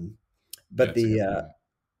 Um, Yeah, but that's a the good point.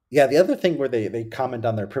 yeah, the other thing where they comment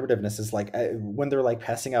on their primitiveness is like when they're like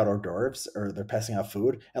passing out hors d'oeuvres or they're passing out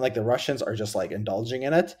food, and like the Russians are just like indulging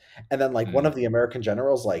in it, and then like one Mm. of the American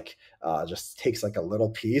generals like just takes like a little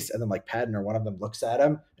piece, and then like Patton or one of them looks at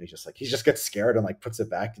him, and he just gets scared and like puts it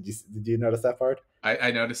back. Did you notice that part?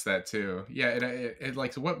 I noticed that too. Yeah, it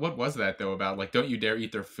like so what was that though about like don't you dare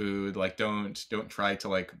eat their food, like don't try to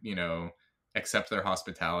like accept their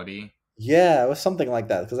hospitality. Yeah, it was something like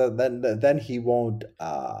that because then he won't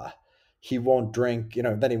drink,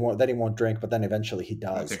 then he won't drink, but then eventually he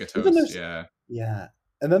Won't does. take a Even toast. there's Yeah. Yeah.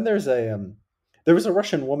 And then there was a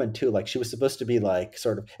Russian woman too. Like she was supposed to be like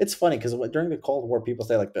sort of. It's funny because during the Cold War, people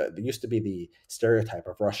say like there used to be the stereotype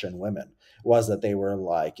of Russian women was that they were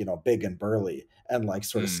like big and burly and like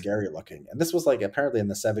sort of Mm. scary looking. And this was like apparently in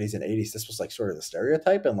the 70s and 80s, this was like sort of the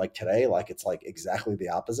stereotype. And like today, like it's like exactly the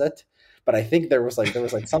opposite. But I think there was like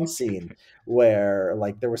some scene where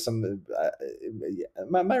like there was some.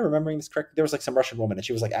 Am I remembering this correctly? There was like some Russian woman and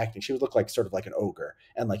she was like acting. She would look like sort of like an ogre,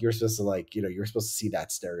 and like you're supposed to like you're supposed to see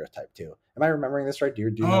that stereotype too. Am I remembering this right? Do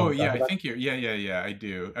you know what Oh I'm yeah, talking I about? think you're. Yeah, yeah, yeah. I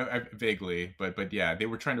do. Vaguely, but yeah, they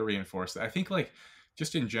were trying to reinforce that. I think like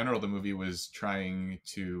just in general, the movie was trying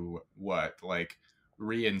to what like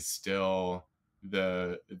reinstill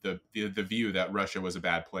the view that Russia was a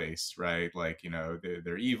bad place, right? Like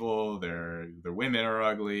they're evil, their women are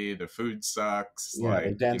ugly, the food sucks, Yeah,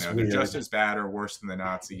 they like dance they're just weird. as bad or worse than the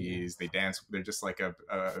Yeah, Nazis. They dance. They're just like a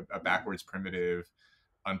backwards, primitive,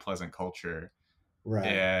 unpleasant culture.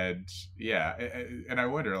 right. And yeah, and I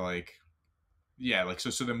wonder like yeah, like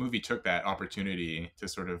so the movie took that opportunity to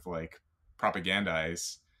sort of like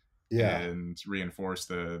propagandize Yeah, and reinforce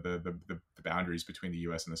the boundaries between the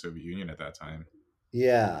US and the Soviet Union at that time.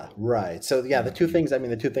 yeah, right. So yeah, the two Mm-hmm. things. I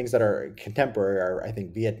mean, the two things that are contemporary are, I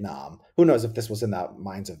think, Vietnam. Who knows if this was in the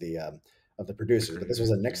minds of the The producers, but this was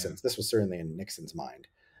creators, in yeah. Nixon's. This was certainly in Nixon's mind.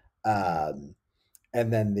 Mm. Um,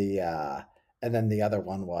 and then the other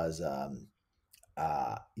one was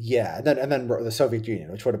yeah, and then the Soviet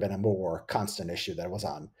Union, which would have been a more constant issue that was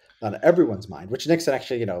on everyone's mind. Which Nixon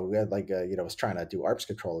actually, was trying to do arms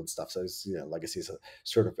control and stuff. So his legacy is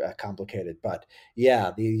sort of complicated. But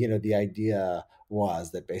yeah, the idea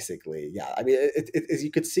was that basically, yeah, I mean, as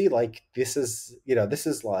you could see, like this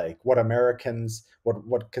is like what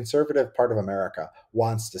conservative part of America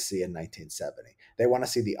wants to see in 1970. They want to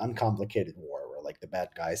see the uncomplicated war where like the bad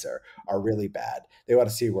guys are really bad. They want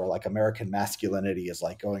to see where like American masculinity is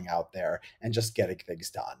like going out there and just getting things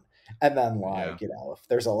done. And then Yeah. like, if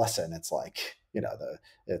there's a lesson, it's like,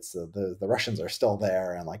 the Russians are still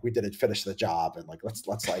there, and like we didn't finish the job, and like let's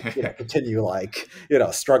like, continue like,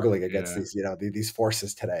 struggling against Yeah. these, these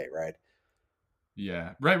forces today, right?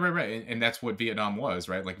 Yeah, right, and that's what Vietnam was,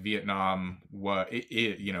 right? Like Vietnam was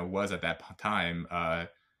was at that time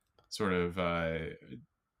sort of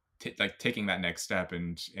like taking that next step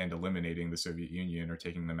and eliminating the Soviet Union or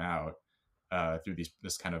taking them out through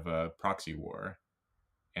this kind of a proxy war.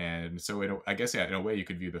 And so I guess, yeah, in a way you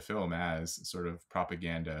could view the film as sort of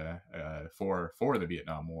propaganda for the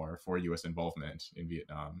Vietnam War, for U.S. involvement in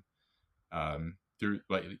Vietnam, through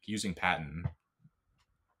like using Patton.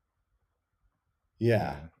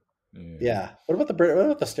 Yeah. Yeah, yeah. Yeah. What about the What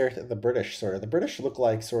about the British? Sort of, the British look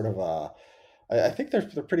like sort of I think they're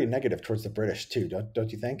pretty negative towards the British too.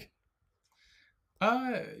 Don't you think?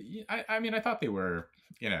 I mean, I thought they were,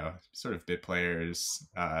 sort of bit players.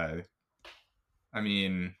 I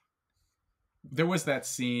mean, there was that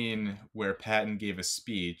scene where Patton gave a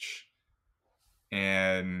speech,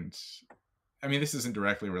 and I mean, this isn't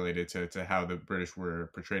directly related to how the British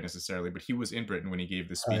were portrayed necessarily, but he was in Britain when he gave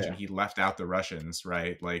the Oh speech, and yeah. he left out the Russians,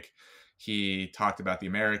 right? Like, he talked about the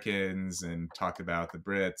Americans and talked about the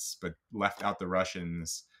Brits, but left out the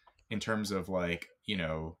Russians in terms of like,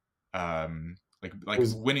 like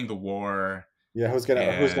Who's winning the war Yeah, who's and gonna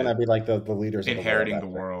be like the leaders of the world inheriting the after?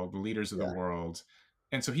 world, the leaders of the Yeah. world.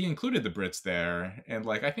 And so he included the Brits there, and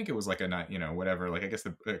like I think it was like a not, whatever. Like I guess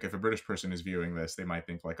like if a British person is viewing this, they might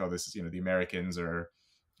think like, oh, this is the Americans are,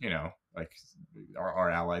 like our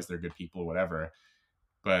allies, they're good people, whatever.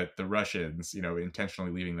 But the Russians,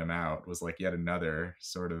 intentionally leaving them out was like yet another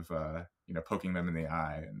sort of poking them in the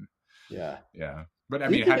eye, and Yeah. yeah. But I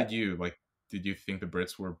Do you mean, how think did you like? Did you think the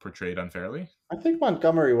Brits were portrayed unfairly? I think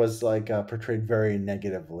Montgomery was like portrayed very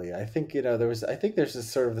negatively. I think I think there's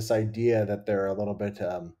this sort of this idea that they're a little bit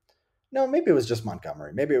no, maybe it was just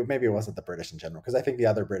Montgomery. Maybe it wasn't the British in general, because I think the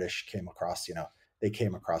other British came across, they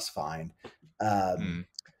came across fine. Um, Hmm.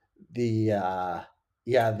 the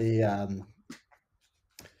yeah the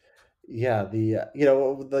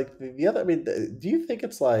like the other, I mean, do you think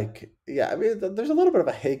it's like, yeah, I mean, there's a little bit of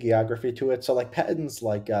a hagiography to it. So like Patton's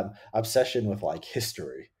like obsession with like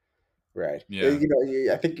history. Right. Yeah,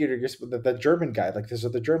 I think the German guy, like this,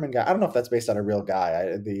 the German guy. I don't know if that's based on a real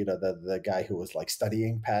guy. The guy who was like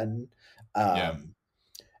studying Patton, yeah, um,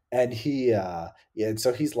 and yeah, and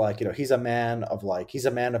so he's like, he's a man of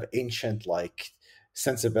ancient like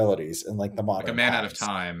sensibilities in like the like a modern man out of times.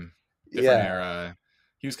 time, different Yeah, era.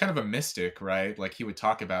 He was kind of a mystic, right? Like he would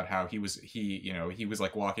talk about how he was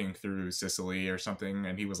like walking through Sicily or something,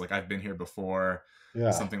 and he was like, I've been here before,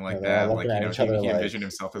 yeah, something yeah. like They're all that. looking Like at each other he like, envisioned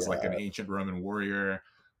himself as like an yeah, ancient Roman warrior.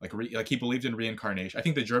 Like he believed in reincarnation. I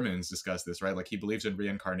think the Germans discussed this, right? Like he believes in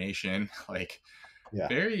reincarnation. Like yeah.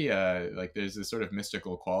 very like there's this sort of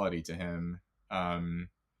mystical quality to him. Um,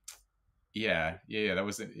 yeah. That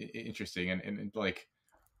was interesting, and like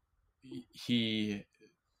he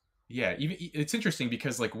yeah, even it's interesting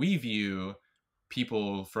because like we view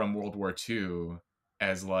people from World War II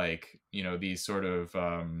as like these sort of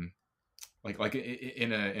in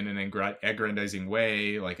an aggrandizing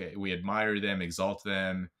way, like we admire them, exalt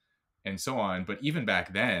them, and so on. But even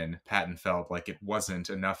back then, Patton felt like it wasn't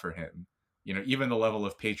enough for him. Even the level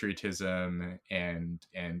of patriotism and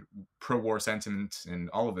pro-war sentiment and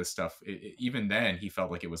all of this stuff, even then he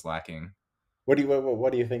felt like it was lacking. What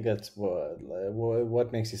do you think that's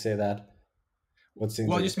what makes you say that? What scenes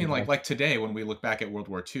Well, are I you just mean thinking of? like today when we look back at World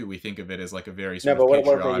War II, we think of it as like a very No, sort but of what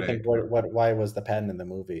about you think? patriotic, Why was the pen in the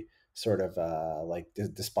movie sort of like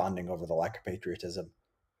desponding over the lack of patriotism?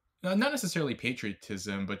 not necessarily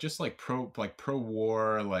patriotism, but just like pro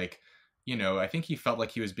war, like I think he felt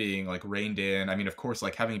like he was being like reined in. I mean, of course,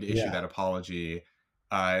 like having to issue Yeah, that apology,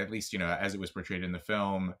 at least as it was portrayed in the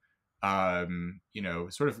film.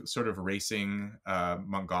 Sort of racing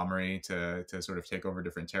Montgomery to sort of take over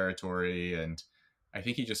different territory, and I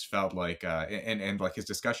think he just felt like and like his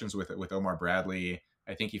discussions with Omar Bradley.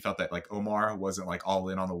 I think he felt that like Omar wasn't like all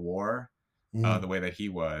in on the war the mm. way that he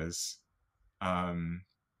was. Um,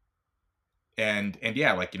 and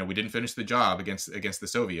yeah, like we didn't finish the job against the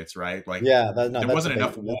Soviets, right? Like Yeah. No, there that's a wasn't big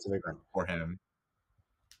enough war that's a big one. for him.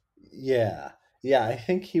 Yeah, yeah. I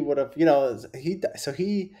think he would have. So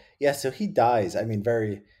he dies. I mean,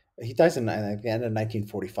 very. He dies at the end of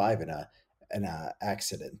 1945 in a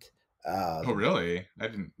accident. Oh, Um, really? I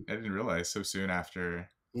didn't realize so soon after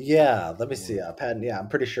yeah. Let the me see. war. Patton. Yeah, I'm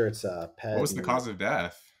pretty sure it's What was the Patton. cause of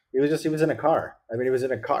death? He was in a car. I mean, he was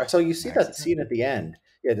in a car. So you see that Accident. scene at the end.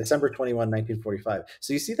 Yeah, December 21, 1945.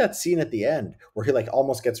 So you see that scene at the end where he like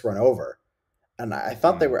almost gets run over. And Mm, I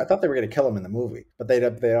thought they were going to kill him in the movie, but they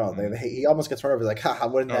don't. mm. He almost gets run over. Like, haha,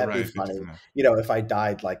 wouldn't Oh that be right, they took funny? him out. You know, if I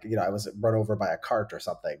died, like, I was run over by a cart or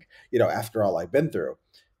something. After all I've been through.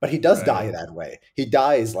 But he does Right. die that way. He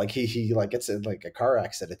dies like he like gets in like a car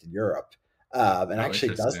accident in Europe, and Oh,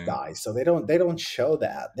 actually does interesting. die. So they don't show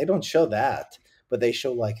that. They don't show that, but they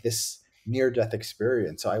show like this near death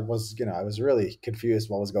experience. So I was really confused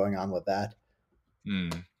what was going on with that.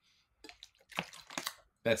 Mm.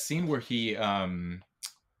 That scene where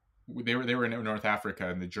they were in North Africa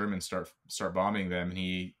and the Germans start bombing them, and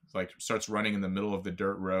he like starts running in the middle of the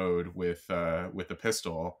dirt road with a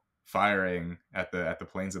pistol, firing at the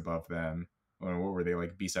planes above them. Or what were they,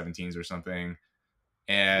 like B-17s or something?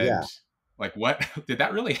 Yeah, And like, what did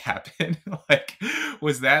that really happen? Like,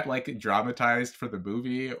 was that like dramatized for the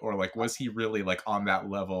movie, or like was he really like on that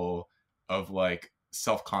level of like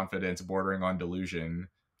self-confidence bordering on delusion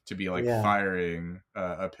to be like yeah. firing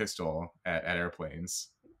a pistol at airplanes?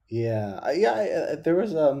 Yeah, there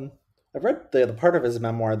was I read the part of his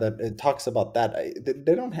memoir that it talks about that.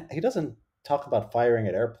 They don't. He doesn't talk about firing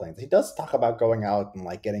at airplanes. He does talk about going out and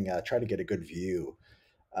like try to get a good view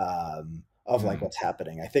of like Mm, what's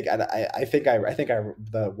happening. I think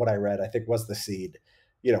the what I read I think was the seed,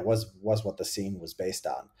 was what the scene was based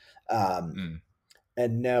on. Um, mm.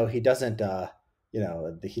 and no, he doesn't. He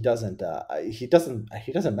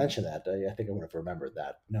doesn't mention that. I think I would have remembered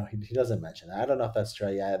that. No, he doesn't mention that. I don't know if that's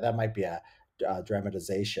true. Yeah, that might be a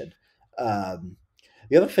dramatization. Um,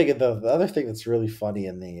 the other thing that's really funny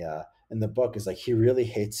in the book is like he really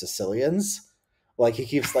hates Sicilians. Like he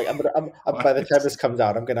keeps like by What? the time this comes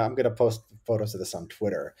out, I'm gonna post photos of this on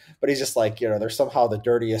Twitter. But he's just like, they're somehow the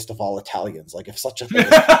dirtiest of all Italians, like if such a thing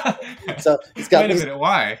is possible. So he's got Wait a these minute,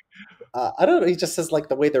 why? I don't know. He just says like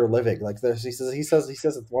the way they're living. Like he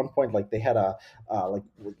says at one point like they had a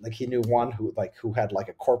like he knew one who had like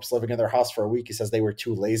a corpse living in their house for a week. He says they were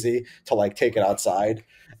too lazy to like take it outside,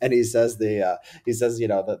 and he says that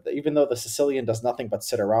even though the Sicilian does nothing but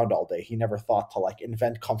sit around all day, he never thought to like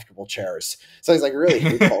invent comfortable chairs. So he's like really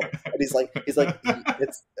hateful, and it's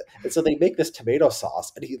and so they make this tomato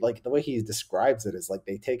sauce, and he like the way he describes it is like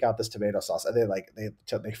they take out this tomato sauce and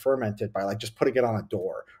they ferment it by like just putting it on a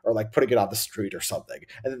door or like putting it on the street or something,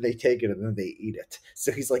 and then they take it and then they eat it.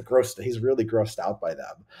 So he's like grossed. He's really grossed out by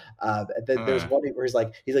them. And then there's Huh. one where he's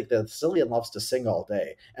like the Sicilian loves to sing all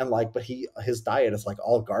day, and like but his diet is like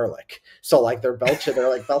all garlic. So like they're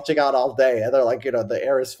like belching out all day, and they're like the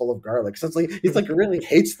air is full of garlic. So it's like he's like really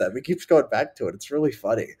hates them. He keeps going back to it. It's really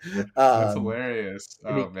funny. That's Um, hilarious.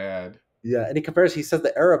 and Oh he man. Yeah, and he compares. He says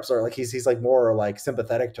the Arabs are like he's like more like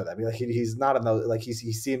sympathetic to them. He's not in the like he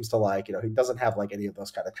seems to like he doesn't have like any of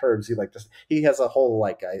those kind of terms. He has a whole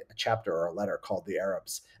like a chapter or a letter called the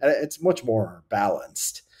Arabs, and it's much more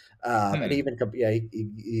balanced. And he Hmm. even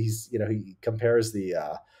he compares the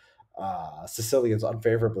Sicilians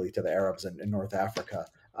unfavorably to the Arabs in North Africa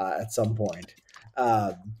at some point.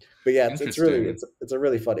 Um, but yeah, Interesting. it's a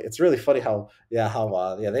really funny. It's really funny how they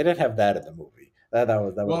didn't have that in the movie. That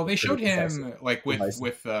would have Well, been they pretty showed him like with divisive.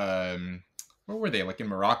 with where were they? Like in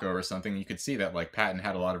Morocco or something. You could see that like Patton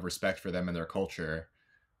had a lot of respect for them and their culture.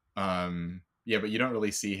 Yeah, but you don't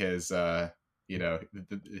really see his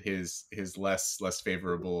his less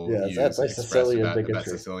favorable Yeah, it's views expressed anti-Sicilian about bigotry.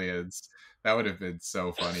 Sicilians. That would have been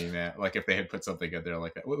so funny, man. Like if they had put something in there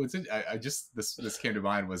like that. What was it? I just this came to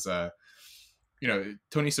mind was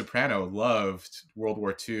Tony Soprano loved World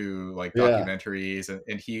War II like Yeah. documentaries,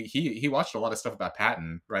 and he watched a lot of stuff about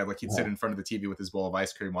Patton, right? Like he'd sit Uh, in front of the TV with his bowl of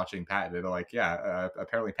ice cream watching Patton, and they're like, yeah,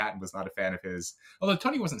 apparently Patton was not a fan of his. Although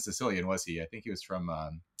Tony wasn't Sicilian, was he? I think he was from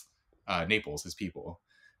Naples, his people,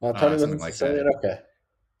 Tony something wasn't like Sicilian. that. Okay.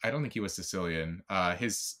 I don't think he was Sicilian.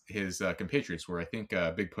 His compatriots were, I think,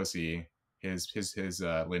 Big Pussy. His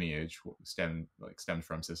lineage stemmed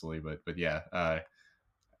from Sicily, but yeah,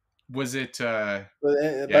 was it? But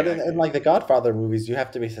Yeah, in like the Godfather movies, you have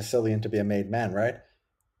to be Sicilian to be a made man, right?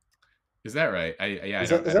 is that right? Yeah, Is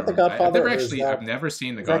I that don't the remember. Godfather, or I've never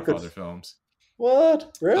seen the is that good? Godfather films.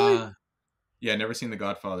 What? Really? Uh yeah, never seen the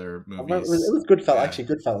Godfather I remember it movies. was Goodfellas. Yeah. Actually,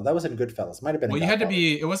 Goodfellas. That was in Goodfellas. Might have been in Well, you had to Godfather.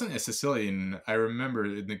 be. It wasn't a Sicilian. I remember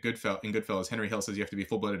in Goodfellas, Henry Hill says you have to be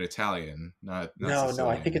full blooded Italian, not No, no.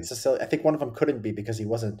 I think it's Sicilian. Sicilian. I think one of them couldn't be because he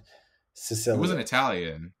wasn't He wasn't Sicilian.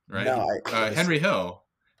 Italian, No, right? Henry Hill,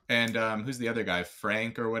 and who's the other guy?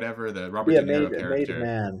 Frank or whatever, the Robert yeah, De Niro made character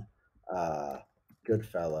man. Uh,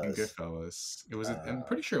 in Goodfellas. Goodfellas. I'm Uh,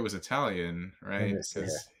 pretty sure it was Italian, Let right? me see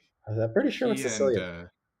here. Because I'm pretty sure it's he and Sicilian.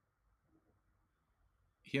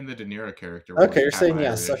 he and the De Niro character were Okay, like you're half saying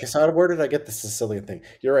yes. Irish. Okay, so where did I get the Sicilian thing?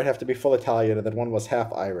 You're right, have to be full Italian, and then one was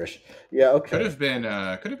half Irish. Yeah, okay.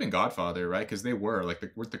 Could have been Godfather, right? Because they were like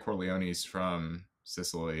weren't the Corleones from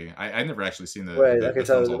Sicily. I never actually seen Right. Okay. the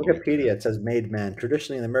So films all the way through. Wikipedia, it says made man.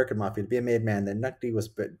 Traditionally in the American mafia, to be a made man, the inductee was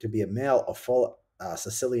to be a male of full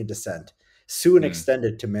Sicilian descent, soon Hmm.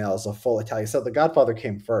 extended to males of full Italian. So the Godfather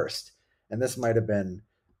came first, and this might have been.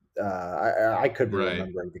 I could be Right.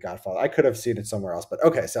 remembering the Godfather. I could have seen it somewhere else, but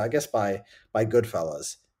okay. So I guess by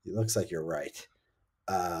Goodfellas, it looks like you're right.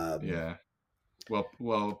 Um, Yeah.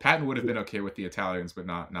 Well, Patton would have been okay with the Italians, but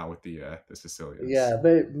not with the Sicilians. yeah,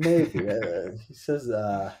 maybe. He says.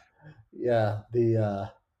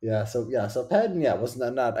 Yeah, so Patton, yeah, was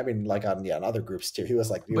not. I mean, like on other groups too. He was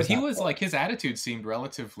like he But was he not. was like his attitude seemed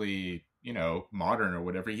relatively, modern or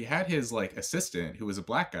whatever. He had his like assistant who was a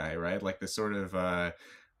black guy, right? Like this sort of I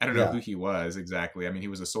don't know Yeah, who he was exactly. I mean, he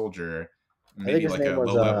was a soldier, I think maybe his like name a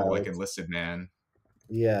was low level like enlisted man.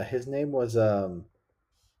 yeah, his name was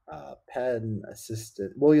Patton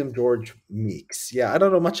assistant William George Meeks. Yeah, I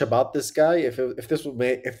don't know much about this guy. If this was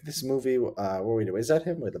made, if this movie, wait, is that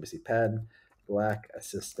him? Wait, let me see. Patton, black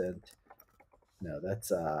assistant. No,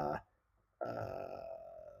 that's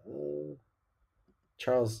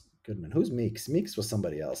Charles Goodman. Who's Meeks? Meeks was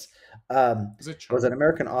somebody else. Was it Was Charles? an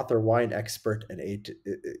American author, wine expert, and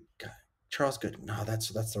Charles Goodman. No, that's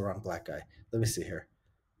the wrong black guy. Let me see here.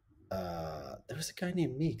 There was a guy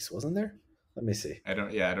named Meeks, wasn't there? Let me see. I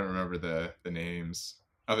don't. Yeah, I don't remember the names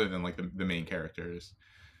other than like the main characters.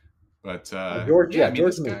 But George, yeah, yeah, I mean, George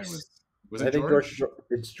this guy Meeks. was I it think George?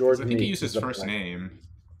 it's Because George I think he Meeks used is his the first black. name.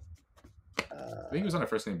 I think he was Uh, on a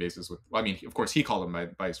first name basis with. Well, I mean, of course, he called him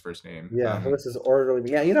by his first name. yeah, who was his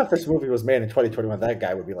orderly? Yeah, if this movie was made in 2021, that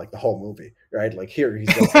guy would be like the whole movie, right? Like here,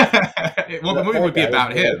 he's just like Well, the movie that would be guy would about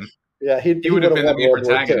be like, him. yeah, He he would would have have been the won main World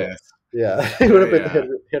War II. protagonist. Yeah, he would Yeah, have been the yeah.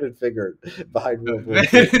 hidden figure behind World The War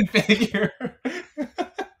II. hidden figure.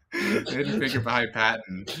 The hidden figure behind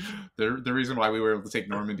Patton. The reason why we were able to take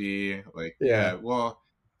Normandy. Like, Yeah. yeah, well,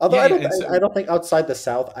 Although yeah, I yeah. don't, And so, I don't think outside the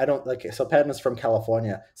South, I don't like. So Patton is from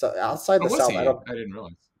California. So outside oh, the was South, I he? don't. I didn't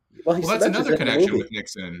realize. Well, Well, he that's mentions another it in the connection with movie.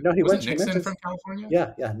 Nixon. No, Wasn't he Nixon from mentions. California?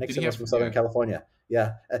 Yeah, yeah. Did he Nixon was have? from Southern Yeah. California.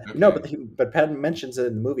 Yeah, no, Okay. but Patton mentions it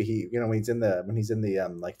in the movie. When he's in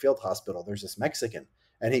the like field hospital, there's this Mexican,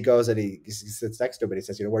 and he goes and he sits next to him, and he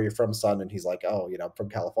says, where you're from, son? And he's like, oh, I'm from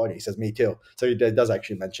California. He says, me too. So he does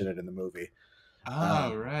actually mention it in the movie.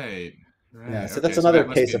 Oh, Um, right. Yeah, Right. so that's Okay. So another that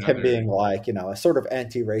must be case of him another. being like, a sort of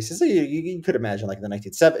anti-racist. So you could imagine, like in the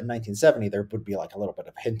 1970, there would be like a little bit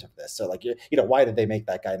of a hint of this. So, like, why did they make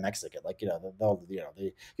that guy Mexican? Like,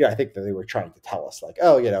 I think that they were trying to tell us, like,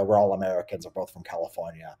 oh, we're all Americans, we're both from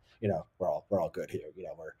California, we're all good here,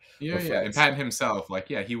 we're Yeah, yeah. And friends. Patton himself, like,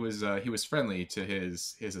 yeah, he was friendly to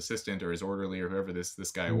his assistant or his orderly or whoever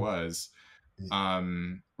this guy Mm. was.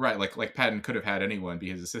 Right, like Patton could have had anyone be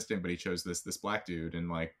his assistant, but he chose this black dude, and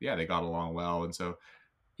like, yeah, they got along well, and so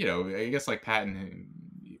I guess like Patton,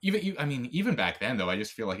 I mean, even back then though, I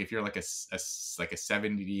just feel like if you're like like a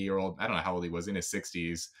 70-year-old, I don't know how old he was, in his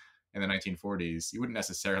 60s in the 1940s, you wouldn't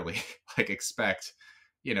necessarily like expect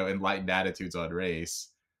enlightened attitudes on race.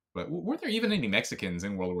 But were there even any Mexicans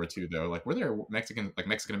in World War II though? Like, were there Mexican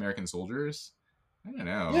American soldiers? I don't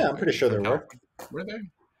Yeah, know, I'm pretty like sure from there were. California. Were there?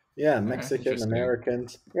 Yeah, All right, Mexican interesting.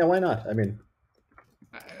 Americans. Yeah, why not? I mean,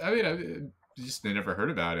 I mean, I just never heard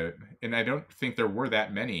about it, and I don't think there were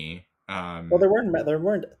that many. well, there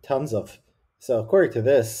weren't tons of. So according to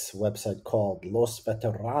this website called Los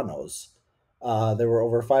Veteranos, there were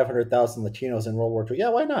over 500,000 Latinos in World War II. Yeah,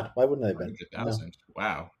 why not? Why wouldn't they have been? 100,000.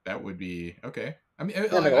 Wow, that would be okay. I mean,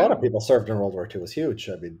 Yeah, I mean, a lot of people served in World War II. It was huge.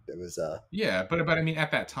 I mean, it was. yeah, but I mean,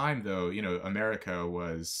 at that time though, America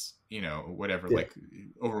was whatever, Yeah, like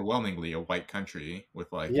overwhelmingly a white country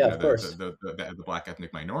with like yeah, of course. the black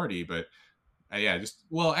ethnic minority. But yeah, just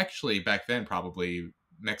well, actually, back then probably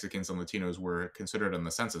Mexicans and Latinos were considered on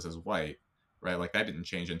the census as white, right? Like that didn't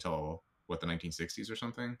change until what, the 1960s or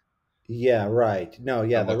something. Yeah, right. No,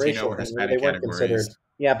 The yeah, the Latino racial or thing, they Hispanic weren't categories. considered.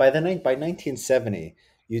 Yeah, by 1970,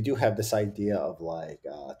 you do have this idea of like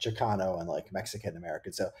Chicano and like Mexican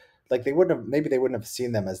American. So like they wouldn't have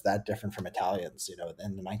seen them as that different from Italians,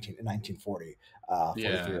 in the 1940,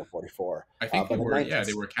 43 Yeah, or 44. I think they But in were. 19, Yeah,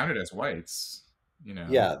 they were counted as whites.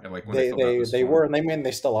 yeah, And like when they they filled out they those they were, forms. and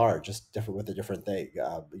they still are, just different with a different thing,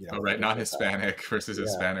 Oh, with a right, not different Hispanic versus yeah.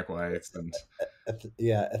 Hispanic whites, and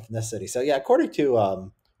Yeah, ethnicity. So yeah, according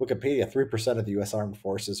to Wikipedia, 3% of the U.S. Armed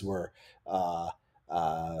Forces were uh,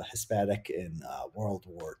 Hispanic in World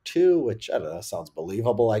War II, which I don't know, sounds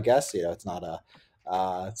believable. I guess it's not a,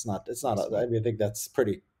 it's not a. I awesome. mean, I think that's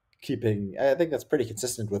pretty keeping. I think that's pretty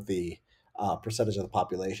consistent with the percentage of the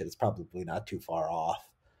population, it's probably not too far off.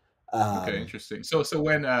 Okay, Um, interesting. So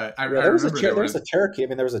when yeah, I remember There was a Cherokee. I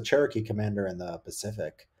mean, there was a Cherokee commander in the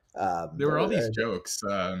Pacific. there There were all was these jokes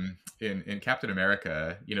in Captain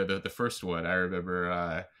America. You know, the first one. I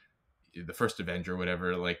remember the first Avenger,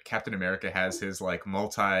 whatever. Like Captain America has his like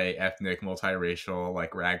multi-ethnic, multiracial,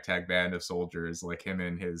 like ragtag band of soldiers, like him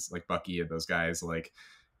and his like Bucky and those guys, like.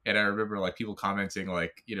 And I remember like people commenting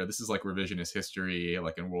like, you know, this is like revisionist history.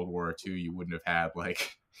 Like in World War II, you wouldn't have had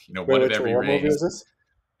like, you know, wait, one of every what movie race. was this?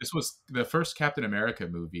 This was the first Captain America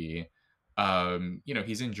movie. You know,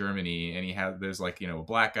 he's in Germany and he has there's like, you know, a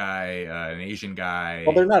black guy, an Asian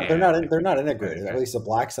Well, guy, and like they're not Hispanic integrated. At guy. least the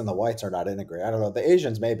blacks and the whites are not integrated. I don't know. The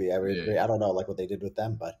Asians maybe. I would Yeah, agree. I don't know like what they did with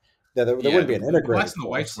them, but there yeah. wouldn't be an The blacks integrated and the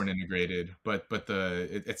whites force. weren't integrated, but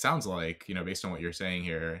it sounds like, you know, based on what you're saying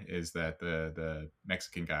here, is that the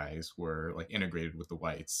Mexican guys were like integrated with the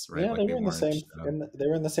whites, right? Yeah, Like they they were in the weren't. same they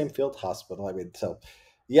were in the same field hospital. I mean, so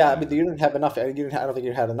yeah. I mean, Yeah. you didn't have enough. You didn't. I don't think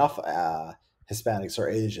you had enough Hispanics or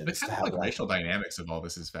The Asians kind to of have like like. racial dynamics of all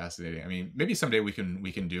this is fascinating. I mean, maybe someday we can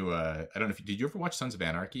do a. I don't know if did you ever watch Sons of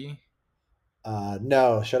Anarchy?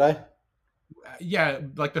 No, should I? Yeah,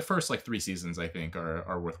 like the first like three seasons I think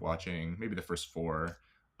are worth watching. Maybe the first four.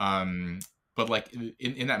 Um, but like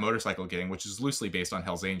in that motorcycle gang, which is loosely based on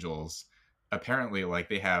Hell's Angels, apparently like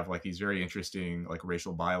they have like these very interesting like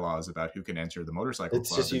racial bylaws about who can enter the motorcycle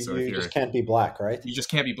It's just club. And so if you just you're can't be black, right? you just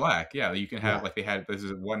can't be black. Yeah, you can have Yeah. like they had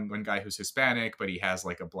there's one guy who's Hispanic, but he has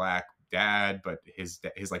like a black dad, but his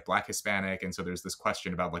like black Hispanic, and so there's this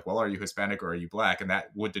question about like, well, are you Hispanic or are you black, and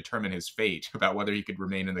that would determine his fate about whether he could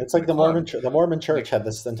remain in It's in like the club. The Mormon Like Church had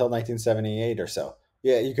this until 1978 or so.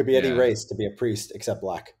 Yeah, you could be any yeah, race to be a priest except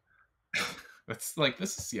black. that's like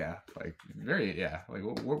this is yeah like very yeah like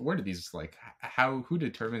where do these like how who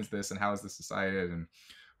determines this and how is this decided and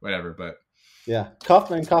whatever. But Yeah,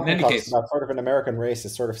 in Kaufman any talks case, about sort of an American race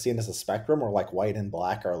is sort of seen as a spectrum, where like white and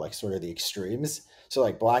black are like sort of the extremes. So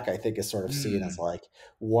like black, I think, is sort of seen as mm, like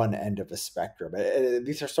one end of the spectrum.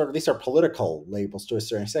 These are political labels to a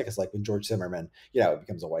certain extent. Because like when George Zimmerman,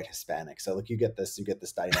 becomes a white Hispanic. So like you get this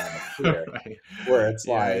dynamic here right, where it's yeah,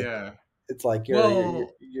 like yeah.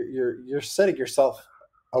 Well, you're setting yourself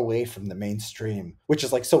away from the mainstream, which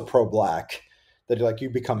is like so pro black that you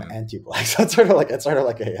become yeah. anti-black. So it's sort of like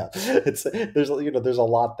a it's there's a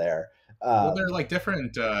lot there. Well, there are Um, like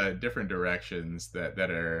different directions that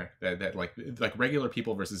like regular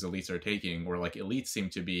people versus elites are taking, where like elites seem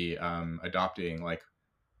to be adopting like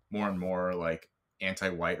more and more like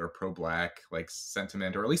anti-white or pro-black like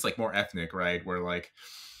sentiment, or at least like more ethnic, right? Where like,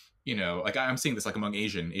 you know, like I'm seeing this like among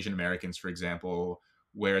Asian Americans, for example,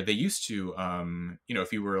 where they used to, you know,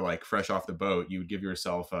 if you were like fresh off the boat, you would give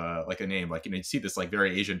yourself like a name, like, you know, you'd see this like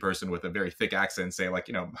very Asian person with a very thick accent say like,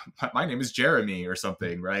 you know, my name is Jeremy or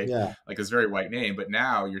something, right? yeah, Like this very white name. But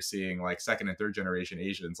now you're seeing like second and third generation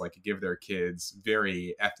Asians like give their kids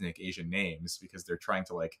very ethnic Asian names because they're trying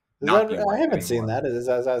to like not be I white haven't seen anymore. that. Is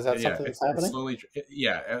that Yeah, something that's it's happening? slowly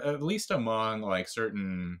yeah, at least among like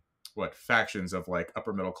certain what factions of like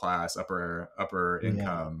upper middle class, upper Yeah,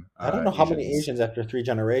 income I don't know how many Asians. Asians after three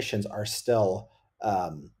generations are still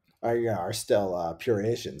are still pure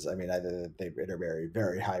Asians. I mean, they intermarry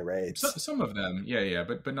very high rates. Some of them, yeah, yeah,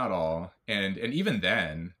 but not all. And even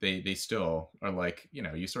then, they still are like, you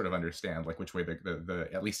know, you sort of understand like which way the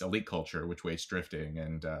at least elite culture, which way it's drifting,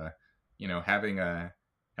 and you know, having a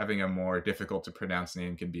more difficult to pronounce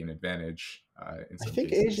name can be an advantage in I some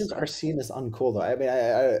think cases. Asians So are seen as uncool though. I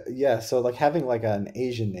mean, yeah. So like having like an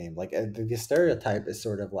Asian name, like the stereotype is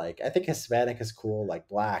sort of like I think Hispanic is cool, like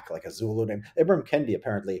black, like a Zulu name. Ibram Kendi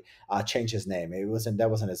apparently changed his name. That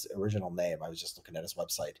wasn't his original name. I was just looking at his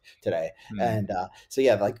website today, hmm. and so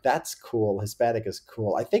yeah, like that's cool. Hispanic is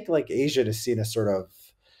cool. I think like Asian is seen as sort of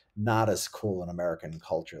not as cool in American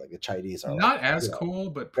culture. Like the Chinese are like Not as cool,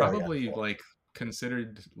 but very probably uncool. like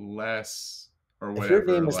considered less or If your whatever,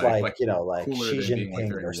 name is like like like cooler Xi than being like Jinping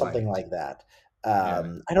very or something white. like that,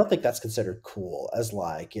 Yeah. I don't think that's considered cool as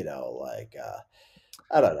like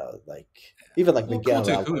I don't know, like even like Well, cool Miguel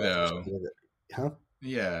to who Alvarez or though? something like that. Huh?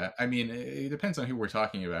 Yeah, I mean, it depends on who we're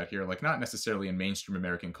talking about here. Like, not necessarily in mainstream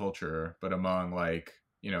American culture, but among like,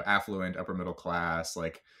 you know, affluent, upper middle class,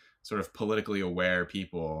 like sort of politically aware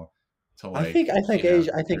people to like, you know,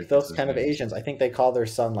 I hear think those those kind of names. Asians, I think they call their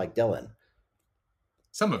son like Dylan.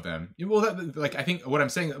 Some of them, well, like I think what I'm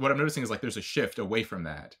noticing is like there's a shift away from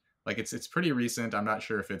that. Like it's pretty recent. I'm not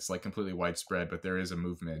sure if it's like completely widespread, but there is a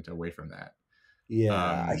movement away from that.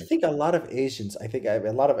 Yeah, I Um, think a lot of Asians. I think a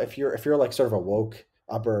lot of if you're like sort of a woke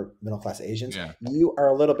upper middle class Asians, yeah. you are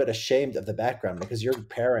a little bit ashamed of the background because your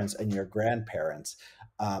parents and your grandparents,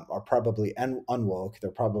 are probably unwoke.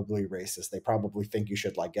 They're probably racist. They probably think you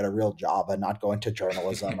should like get a real job and not go into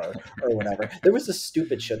journalism or whatever. There was this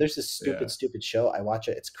stupid show. There's this Yeah. stupid show. I watch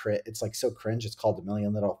it. It's like so cringe. It's called A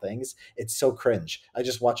Million Little Things. It's so cringe. I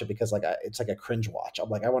just watch it because like it's like a cringe watch. I'm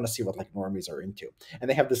like I want to see what like normies are into. And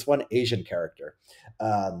they have this one Asian character,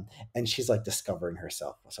 um, and she's like discovering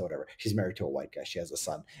herself. So whatever. She's married to a white guy. She has a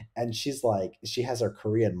son, and she's like she has her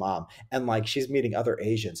Korean mom, and like she's meeting other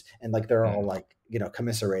Asians, and like they're all Mm. like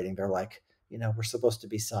commiserating. They're like, we're supposed to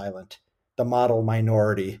be silent, the model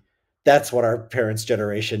minority. That's what our parents'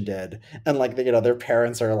 generation did, and like their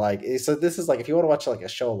parents are like. So this is like if you want to watch like a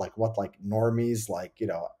show like what like normies like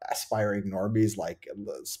aspiring normies like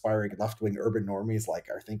aspiring left wing urban normies like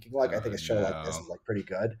are thinking like. I Oh think a show like this no. is like pretty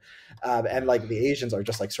good, and Ugh. like the Asians are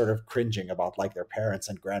just like sort of cringing about like their parents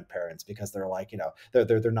and grandparents because they're like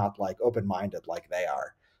they're not like open minded like they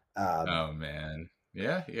are. Um, Oh man.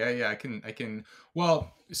 Yeah, yeah, yeah. I can.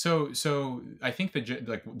 Well, so I think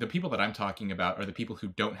like the people that I'm talking about are the people who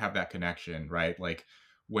don't have that connection, right? Like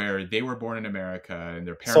where they were born in America and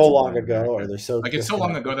their so parents were born long in ago, or America. they're so Like it's so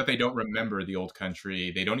long disconnected. ago that they don't remember the old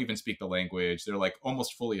country. They don't even speak the language. They're like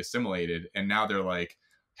almost fully assimilated, and now they're like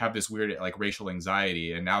have this weird like racial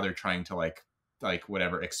anxiety, and now they're trying to like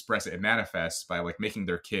whatever express it. It manifests by like making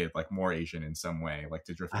their kid like more Asian in some way, like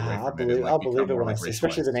to drift away Ah, from it and like I'll believe become it more when I like see,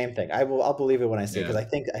 especially the racialized. name thing. I'll believe it when I see it because Yeah. I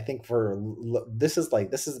think this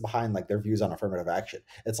is behind like their views on affirmative action.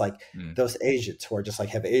 It's like Mm, those Asians who are just like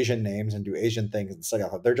have Asian names and do Asian things and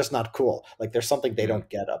stuff. They're just not cool. Like there's something they yeah. don't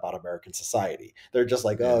get about American society. They're just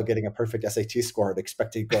like, oh, Yeah. getting a perfect SAT score and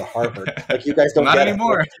expecting to go to Harvard. Like you guys Well, don't not get it.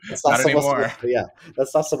 Like anymore. it's not Not supposed to be. anymore. Yeah,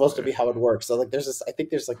 that's not supposed to Yeah. be how it works. So like there's this. I think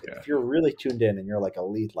there's like Yeah. if you're really tuned in and you're like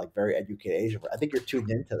elite, like very educated Asian, I think you're tuned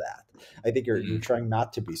into that. I think you're Mm. trying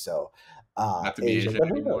not to be so Not to be Asian, Asian but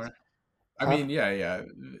who knows? anymore. I Huh? mean, yeah, yeah.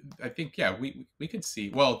 I think yeah, we could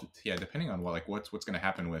see. Well, yeah, depending on what like what's going to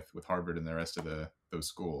happen with Harvard and the rest of the those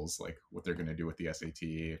schools, like what they're going to do with the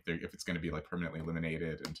SAT, if it's going to be like permanently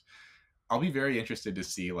eliminated, and I'll be very interested to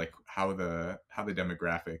see like how the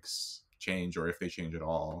demographics change or if they change at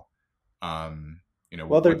all.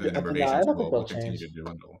 Well, Whether the number of no, I Asians don't think they'll will continue change. to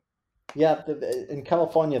dwindle. Yeah, in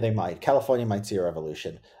California they might. California might see a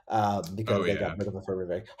revolution Oh because they got yeah. rid of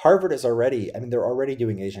affirmative action. Harvard is already. I mean, they're already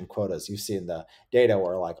doing Asian quotas. You've seen the data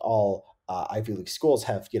where like all Ivy League schools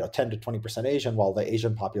have 10 to 20% Asian, while the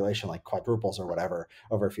Asian population like quadruples or whatever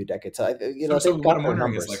over a few decades. So So they've what got I'm their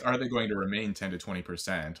wondering is like, numbers, are they going to remain 10 to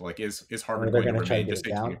 20%? Like, is or Harvard they're going to going to try to remain get just it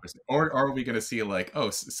say twenty down. percent, or are we going to see like, oh,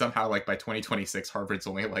 somehow like by 2026 Harvard's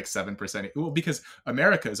only like 7%? Well, because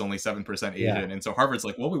America is only 7% Yeah, Asian, and so Harvard's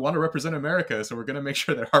like, well, we want to represent America, so we're going to make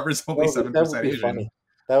sure that Harvard's only seven that would percent be Asian. funny.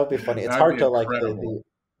 That would be funny. It's That would hard be to like incredible.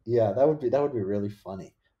 yeah, that would be really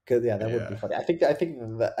funny. Cause yeah, that would be Yeah. funny. I think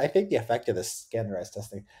the effect of this standardized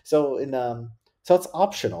testing. So so it's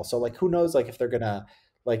optional. So like who knows like if they're gonna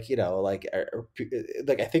like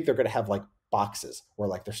like I think they're gonna have like boxes where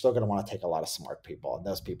like they're still gonna want to take a lot of smart people and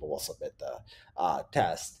those people will submit the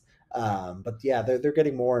test. But yeah, they're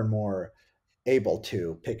getting more and more able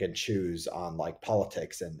to pick and choose on like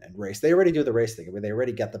politics and race. They already do the race thing. I mean, they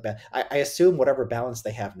already get I assume whatever balance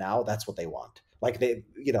they have now, that's what they want. Like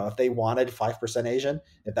if they wanted 5% Asian,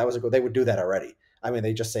 if that was a goal, they would do that already. I mean,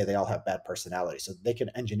 they just say they all have bad personality, so they can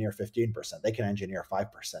engineer 15%. They can engineer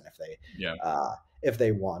 5% Yeah. if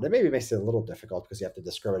they want. It maybe makes it a little difficult because you have to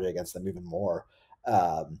discriminate against them even more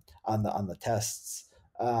on the tests.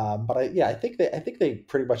 But I think they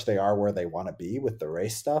pretty much they are where they want to be with the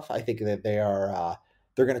race stuff. I think that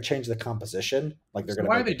they're going to change the composition. Like they're So going to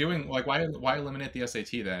why are make they doing like why eliminate the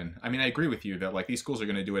SAT then? I mean, I agree with you that like these schools are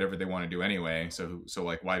going to do whatever they want to do anyway. So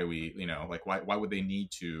like why do we like why would they need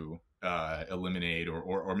to eliminate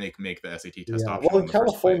or make the SAT test yeah. Well, optional in in the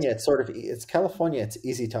first place? California, it's California. It's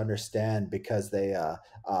easy to understand because they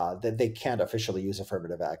can't officially use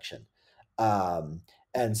affirmative action. Um,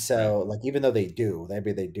 and Right. so, like, even though they do,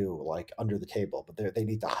 maybe they do like under the table, but they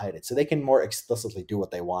need to hide it. So they can more explicitly do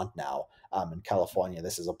what they want now. In California,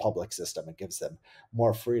 this is a public system. It gives them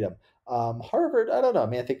more freedom. Harvard, I don't know. I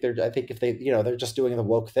mean, I think if they, they're just doing the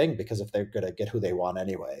woke thing because if they're going to get who they want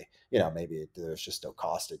anyway, maybe there's just no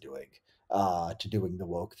cost to doing the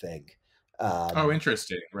woke thing. Oh, Um,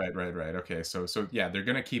 interesting. Right, right, right. Okay, so yeah, they're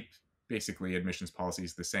gonna keep basically admissions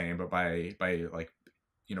policies the same, but by like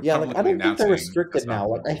yeah, like I publicly don't think they're announcing restricted that's not now.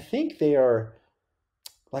 the goal.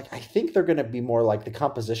 I think they're going to be more like the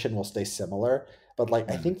composition will stay similar, but like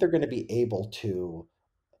I Mm, think they're going to be able to.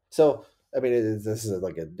 So I mean, this is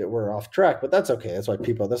like we're off track, but that's okay. That's why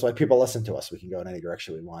people listen to us. We can go in any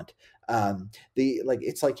direction we want. The like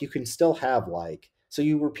it's like you can still have like So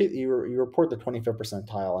you report the 25th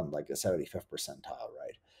percentile and like the 75th percentile,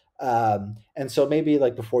 right? And so maybe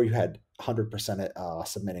like before you had 100%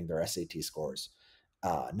 submitting their SAT scores.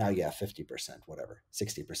 Now you have 50%, whatever,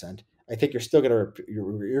 60%. I think you're still gonna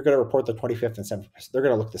you're gonna report the 25th and 70%. They're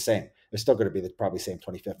gonna look the same. They're still gonna be the probably same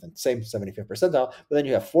 25th and same 75th percentile. But then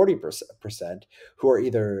you have 40% who are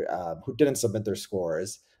either who didn't submit their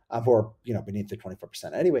scores, who are beneath the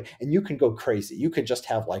 24% anyway. And you can go crazy. You can just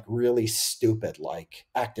have like really stupid like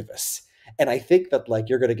activists, and I think that like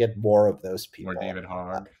you're gonna get more of those More people. David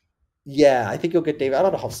Hogg. Yeah, I think you'll get David. I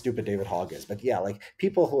don't know how stupid David Hogg is, but yeah, like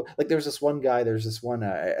people who like there's this one guy, there's this one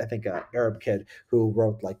I think Arab kid who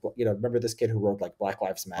wrote like remember this kid who wrote like Black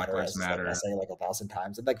Lives Black Matter Lives as his like Matter. essay like 1,000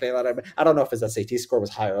 times, and like they let him. I don't know if his SAT score was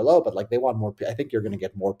high or low, but like they want more. I think you're going to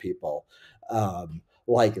get more people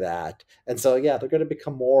like that, and so yeah, they're going to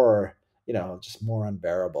become more just more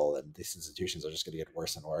unbearable, and these institutions are just going to get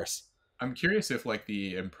worse and worse. I'm curious if like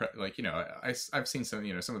like I've seen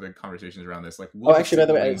some some of the conversations around this. Like, Oh, will the actually, by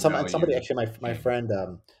the way, signaling somebody value actually, my change? friend,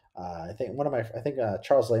 I think one of my, I think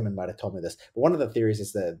Charles Lehman might have told me this. But one of the theories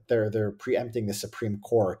is that they're preempting the Supreme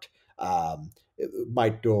Court. It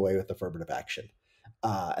might do away with affirmative action,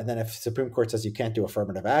 and then if Supreme Court says you can't do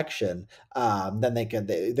affirmative action, then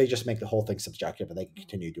they just make the whole thing subjective and they can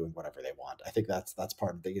continue doing whatever they want. I think that's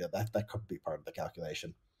part of the that could be part of the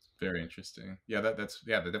calculation. Very interesting. Yeah, that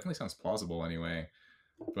definitely sounds plausible anyway.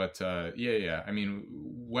 But yeah. I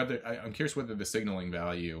mean, I'm curious whether the signaling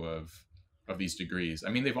value of these degrees.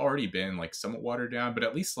 I mean, they've already been like somewhat watered down, but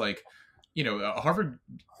at least like a Harvard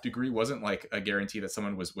degree wasn't like a guarantee that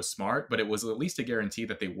someone was smart, but it was at least a guarantee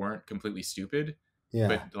that they weren't completely stupid.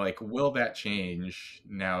 But Yeah. like, will that change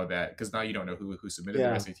now that because now you don't know who submitted their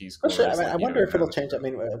Yeah. SAT Especially, I scores? mean, I Like, wonder you if have it'll this change. I sort of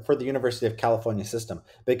mean, for the University of California system,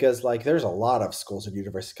 because like there's a lot of schools in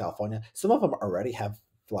University of California. Some of them already have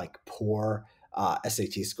like poor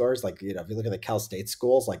SAT scores. Like if you look at the Cal State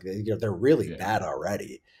schools, like they're really yeah, bad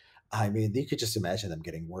already. I mean, you could just imagine them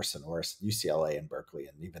getting worse and worse. UCLA and Berkeley,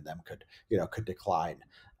 and even them could decline.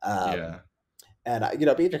 Um, yeah, and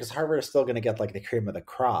because Harvard is still going to get like the cream of the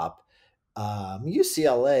crop.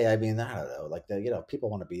 UCLA, I mean, I don't know, like people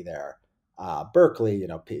want to be there. Berkeley,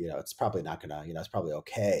 it's probably not gonna, it's probably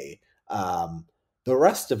okay. The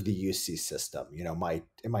rest of the UC system,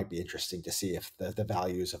 might be interesting to see if the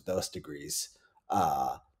values of those degrees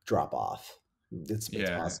drop off. It's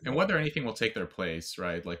yeah. And possible. whether anything will take their place,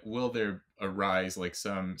 right? Like, will there arise like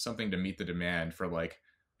something to meet the demand for like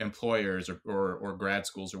employers or grad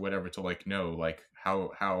schools or whatever to like know like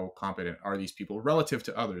how competent are these people relative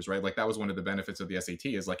to others, right? Like that was one of the benefits of the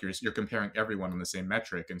SAT is like you're comparing everyone on the same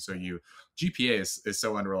metric, and so you GPA is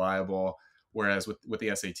so unreliable. Whereas with the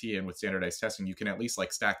SAT and with standardized testing, you can at least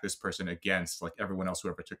like stack this person against like everyone else who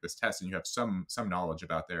ever took this test, and you have some knowledge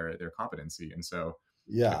about their competency. And so,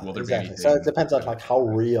 like, Yeah, will there be exactly. So it anything depends on that'll like change how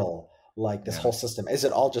that? real like this Yeah, whole system is.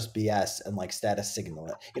 It all just BS and like status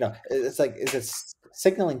signaling? It's like is it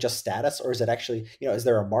signaling just status, or is it actually is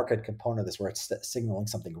there a market component of this where it's signaling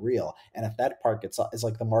something real? And if that part is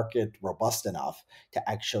like the market robust enough to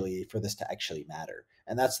actually for this to actually matter?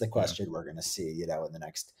 And that's the yeah, question we're going to see in the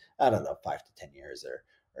next I don't know 5 to 10 years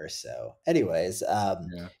or so. Anyways,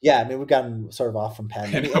 yeah. yeah, I mean we've gotten sort of off from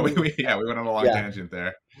Penn. You Any know, any we went on a long Yeah. tangent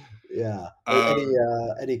there. Yeah. Um,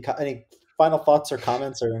 Any final thoughts or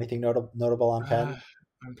comments or anything notable on uh, Penn?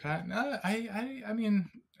 I'm Pat. I mean,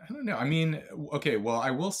 I don't know. I mean, okay. Well,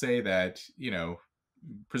 I will say that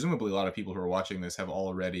presumably a lot of people who are watching this have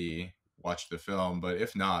already watched the film, but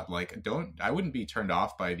if not, like, don't I wouldn't be turned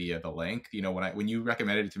off by the length. When you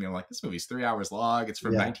recommended it to me, I'm like, this movie's 3 hours long. It's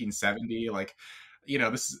from Yeah. 1970. Like,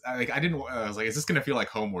 this like I didn't. I was like, is this gonna feel like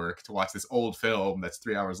homework to watch this old film that's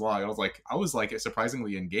 3 hours long? I was like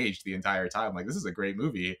surprisingly engaged the entire time. Like, this is a great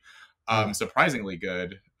movie, Yeah. surprisingly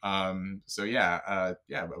good. So yeah,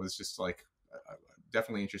 I was just like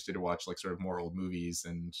definitely interested to watch like sort of more old movies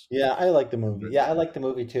and Yeah, I like the movie. enjoy Yeah, this. I like the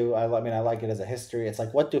movie too. I mean, I like it as a history. It's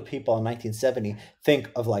like, what do people in 1970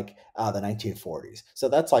 think of like the 1940s? So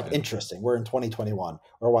that's like Yeah. interesting. We're in 2021.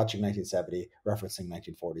 We're watching 1970, referencing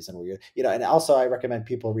 1940s, and and also I recommend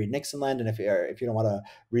people read Nixonland. And if you don't want to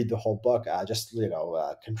read the whole book, just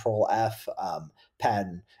Control F,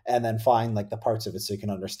 Patton, and then find like the parts of it so you can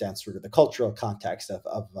understand sort of the cultural context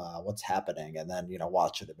of what's happening, and then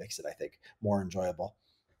watch it. It makes it, I think, more enjoyable.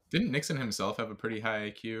 Didn't Nixon himself have a pretty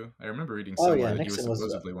high IQ? I remember reading Oh somewhere yeah, that he was Nixon was.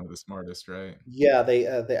 supposedly one of the smartest, right? Yeah, they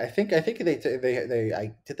I think they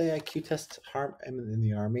IQ test harm in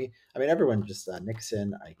the army. I mean, everyone just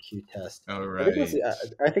Nixon IQ test. Oh, I think it was right.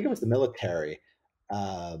 I think it was the military.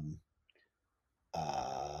 Um,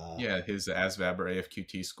 uh, Yeah, his ASVAB or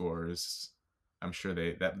AFQT scores. I'm sure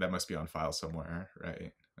that must be on file somewhere,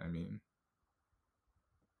 right? I mean,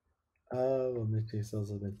 Oh, Mickey's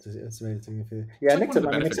also it's amazing if you, it's yeah, like one of Nixon. the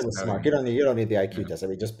I mean, benefits Nixon of was smart. having, You don't need the IQ yeah, test. I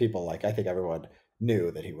mean, just people like I think everyone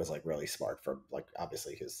knew that he was like really smart for like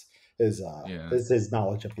obviously yeah. his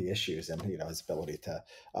knowledge of the issues and his ability to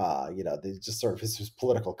just sort of his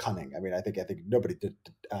political cunning. I mean, I think nobody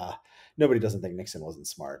doesn't think Nixon wasn't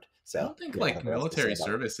smart. I So don't think yeah, like whatever else to say military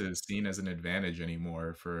about it. service is seen as an advantage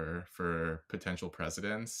anymore for potential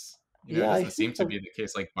presidents. It Yeah, I doesn't think seem to be the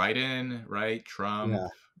case. Like Biden, right? Trump, yeah.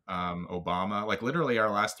 Obama, like literally our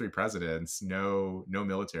last three presidents, no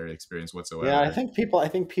military experience Yeah, whatsoever. I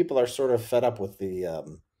think people are sort of fed up with the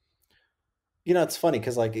it's funny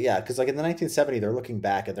because like yeah, because like in the 1970s they're looking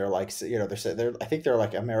back and they're like they're I think they're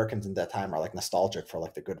like Americans in that time are like nostalgic for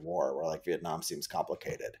like the good war where like Vietnam seems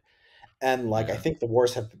complicated. And like I Yeah, think the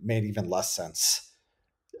wars have made even less sense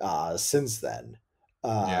since then.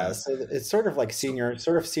 yeah, So it's sort of like so senior,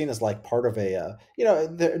 sort of seen as like part of a,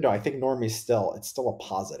 no, I think Normie's it's still a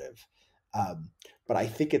positive. Um, but I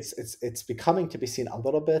think it's becoming to be seen a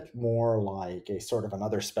little bit more like a sort of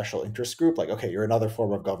another special interest group. Like, okay, you're another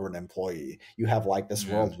form of government employee. You have like this yeah.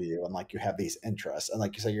 worldview and like you have these interests. And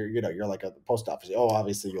like you say, you're like a post office. Oh,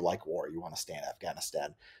 obviously you like war. You want to stay in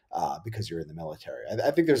Afghanistan because you're in the military.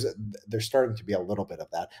 I think there's starting to be a little bit of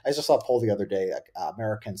that. I just saw a poll the other day. Like,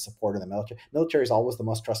 American support in the military. Military is always the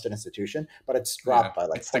most trusted institution, but it's Yeah, dropped by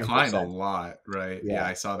like it's twenty declined a percent. lot, right? Yeah, Yeah,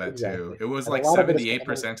 I saw that too. exactly. It was And a like lot of it is,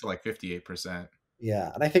 78% to like 58%.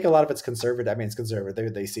 yeah, and I think a lot of it's conservative. I mean, it's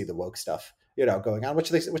conservative. They see the woke stuff, going on, which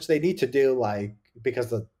they need to do, like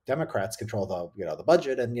because the Democrats control the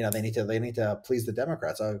budget, and they need to please the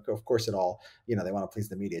Democrats. Of course, they want to please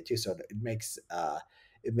the media too. So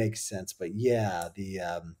it makes sense. But yeah,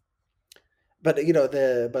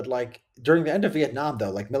 but like during the end of Vietnam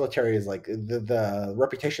though, like military is like the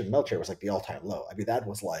reputation of the military was like the all-time low. I mean, that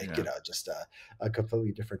was like Yeah. just a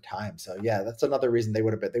completely different time. So yeah, that's another reason they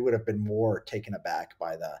would have been more taken aback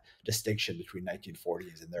by the distinction between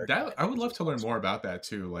 1940s and their That time I would because love it's to so learn more small. about that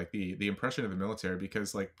too, like the impression of the military,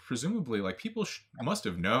 because like presumably like people must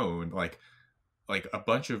have known like a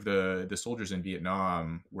bunch of the soldiers in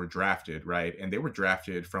Vietnam were drafted, right? And they were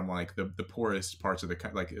drafted from like the poorest parts of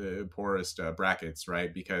the poorest brackets,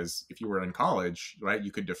 right? Because if you were in college, right,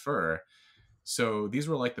 you could defer. So these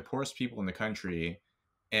were like the poorest people in the country,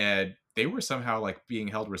 and they were somehow like being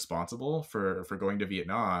held responsible for going to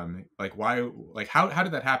Vietnam. Like why? Like how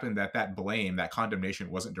did that happen? That blame, that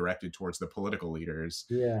condemnation wasn't directed towards the political leaders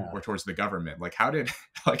Yeah. or towards the government. Like how did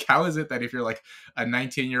like how is it that if you're like a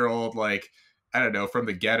 19-year-old like I don't know from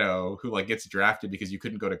the ghetto who like gets drafted because you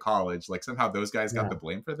couldn't go to college, like somehow those guys got Yeah. the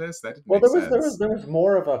blame for this? That didn't Well, make sense. there was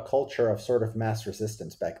more of a culture of sort of mass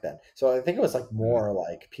resistance back then. So I think it was like Yeah. more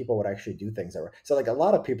like people would actually do things that were so like a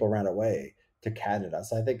lot of people ran away to Canada.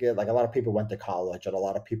 So I think like a lot of people went to college and a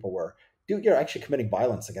lot of people were actually committing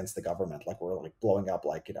violence against the government, like we're like blowing up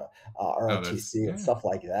like Oh, that's ROTC and yeah. stuff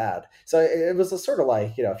like that. So it was a sort of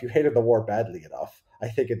like if you hated the war badly enough, I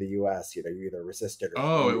think in the U.S. You either resisted or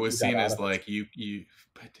Oh, it you was got seen out as of it. like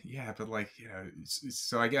but yeah, but like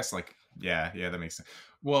so I guess like yeah, that makes sense.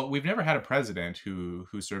 Well, we've never had a president who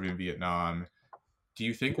served in Vietnam. Do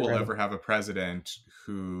you We think never we'll had ever have a president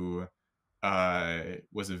who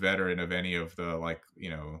was a veteran of any of the like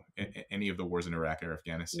any of the wars in Iraq or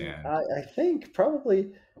Afghanistan? I think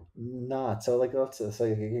probably not. So like so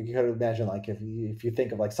you could imagine like if you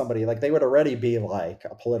think of like somebody like they would already be like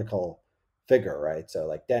a political figure, right? So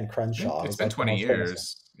like Dan Crenshaw, It's who's been like the 20 most famous one.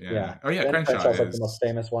 years. Yeah, Yeah. Oh yeah, Dan Crenshaw Crenshaw's like the is. most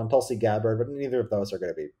famous one. Tulsi Gabbard, but neither of those are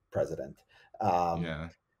going to be president. Um, Yeah.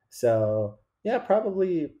 so yeah,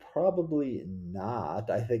 probably not.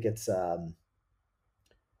 I think it's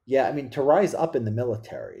yeah. I mean, to rise up in the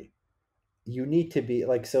military you need to be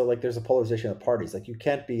like so like there's a polarization of parties like you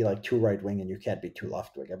can't be like too right wing and you can't be too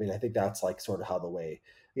left wing. I mean I think that's like sort of how the way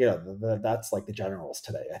that's like the generals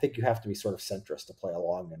today. I think you have to be sort of centrist to play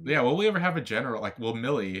along and Yeah, will we ever have a general like will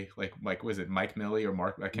Millie like was it Mike Millie or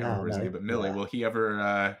Mark? I can't no remember his no name, but Millie, yeah will he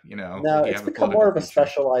ever no will he it's have a become political more of a future?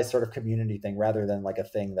 specialized sort of community thing rather than like a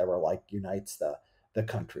thing that were like unites the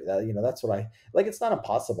country that that's what I like. It's not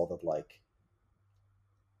impossible that like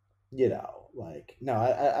like no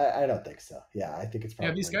I don't think so. Yeah, I think it's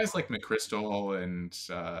Yeah, these probably guys not. like McChrystal and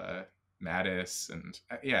Mattis and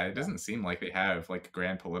yeah, it Yeah, doesn't seem like they have like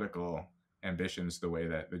grand political ambitions the way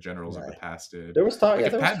that the generals of the right. past did. There was talk. Like Yeah, if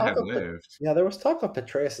there was Patton talk had of. lived, Yeah, there was talk of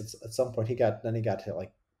Petraeus at some point. He got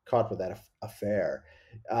like caught with that affair.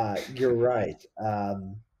 You're right.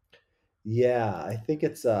 Yeah, I think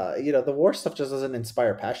it's the war stuff just doesn't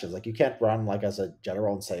inspire passions. Like you can't run like as a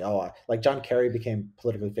general and say, oh, like John Kerry became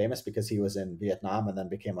politically famous because he was in Vietnam and then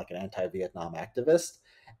became like an anti-Vietnam activist.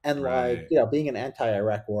 And like, Right. being an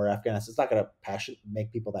anti-Iraq war, Afghanistan, it's not going to passion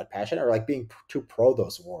make people that passionate, or like being too pro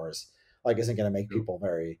those wars like isn't going to make Nope. people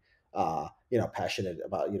very passionate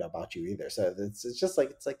about about you either. So it's just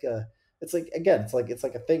like it's like, again, it's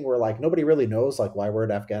like a thing where like nobody really knows like why we're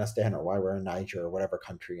in Afghanistan or why we're in Niger or whatever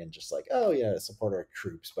country, and just like, oh yeah, support our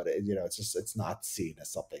troops, but it's just, it's not seen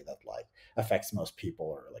as something that like affects most people,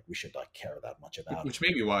 or like we should like care that much about. Which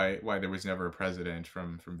may be why there was never a president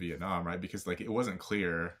from Vietnam, right? Because like it wasn't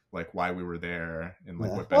clear like why we were there and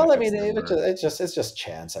like Yeah. what Well, I benefits mean, there it's were. just, it's just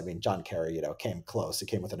chance. I mean, John Kerry, came close. He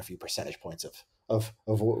came within a few percentage points of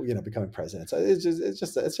becoming president. So it's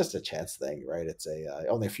just a chance thing, right? It's a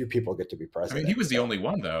only a few people get to be I mean, he president. was the So only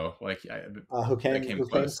one though, who that came came who came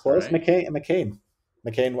close, close? right?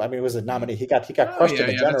 McCain. I mean, was a Mm. nominee. He got Oh crushed in yeah,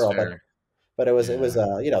 the yeah, that's general, but fair. it was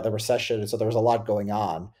Yeah, the recession, so there was a lot going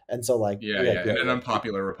on, and so like yeah, we had yeah, yeah and an yeah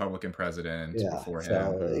unpopular Republican president yeah. before him,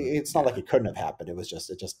 So who, it's not yeah, like it couldn't have happened.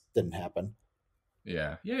 it just didn't happen.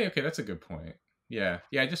 yeah, yeah. Okay, that's a good point. Yeah,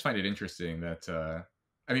 yeah. I just find it interesting that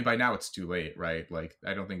I mean, by now it's too late, right? Like,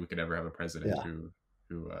 I don't think we could ever have a president Yeah who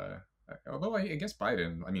although I guess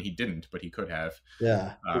Biden, I mean, he didn't, but he could have.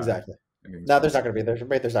 yeah Uh, exactly. Anything's Now possible. there's not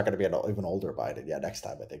going to be an even older Biden. Yeah, next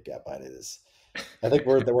time I think Biden is. I think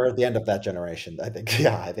we're at the end of that generation. I think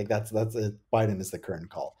I think that's it. Biden is the current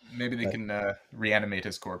call. Maybe they But can reanimate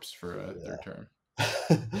his corpse for a third yeah. term.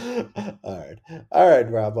 All right, all right,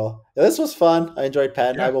 Rob. Well, this was fun. I enjoyed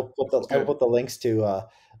Patton. Yeah, this was I will good. put the links to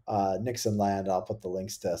Nixon Land. I'll put the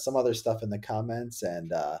links to some other stuff in the comments.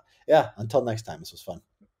 And yeah, until next time, this was fun.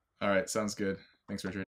 All right, sounds good. Thanks, Richard.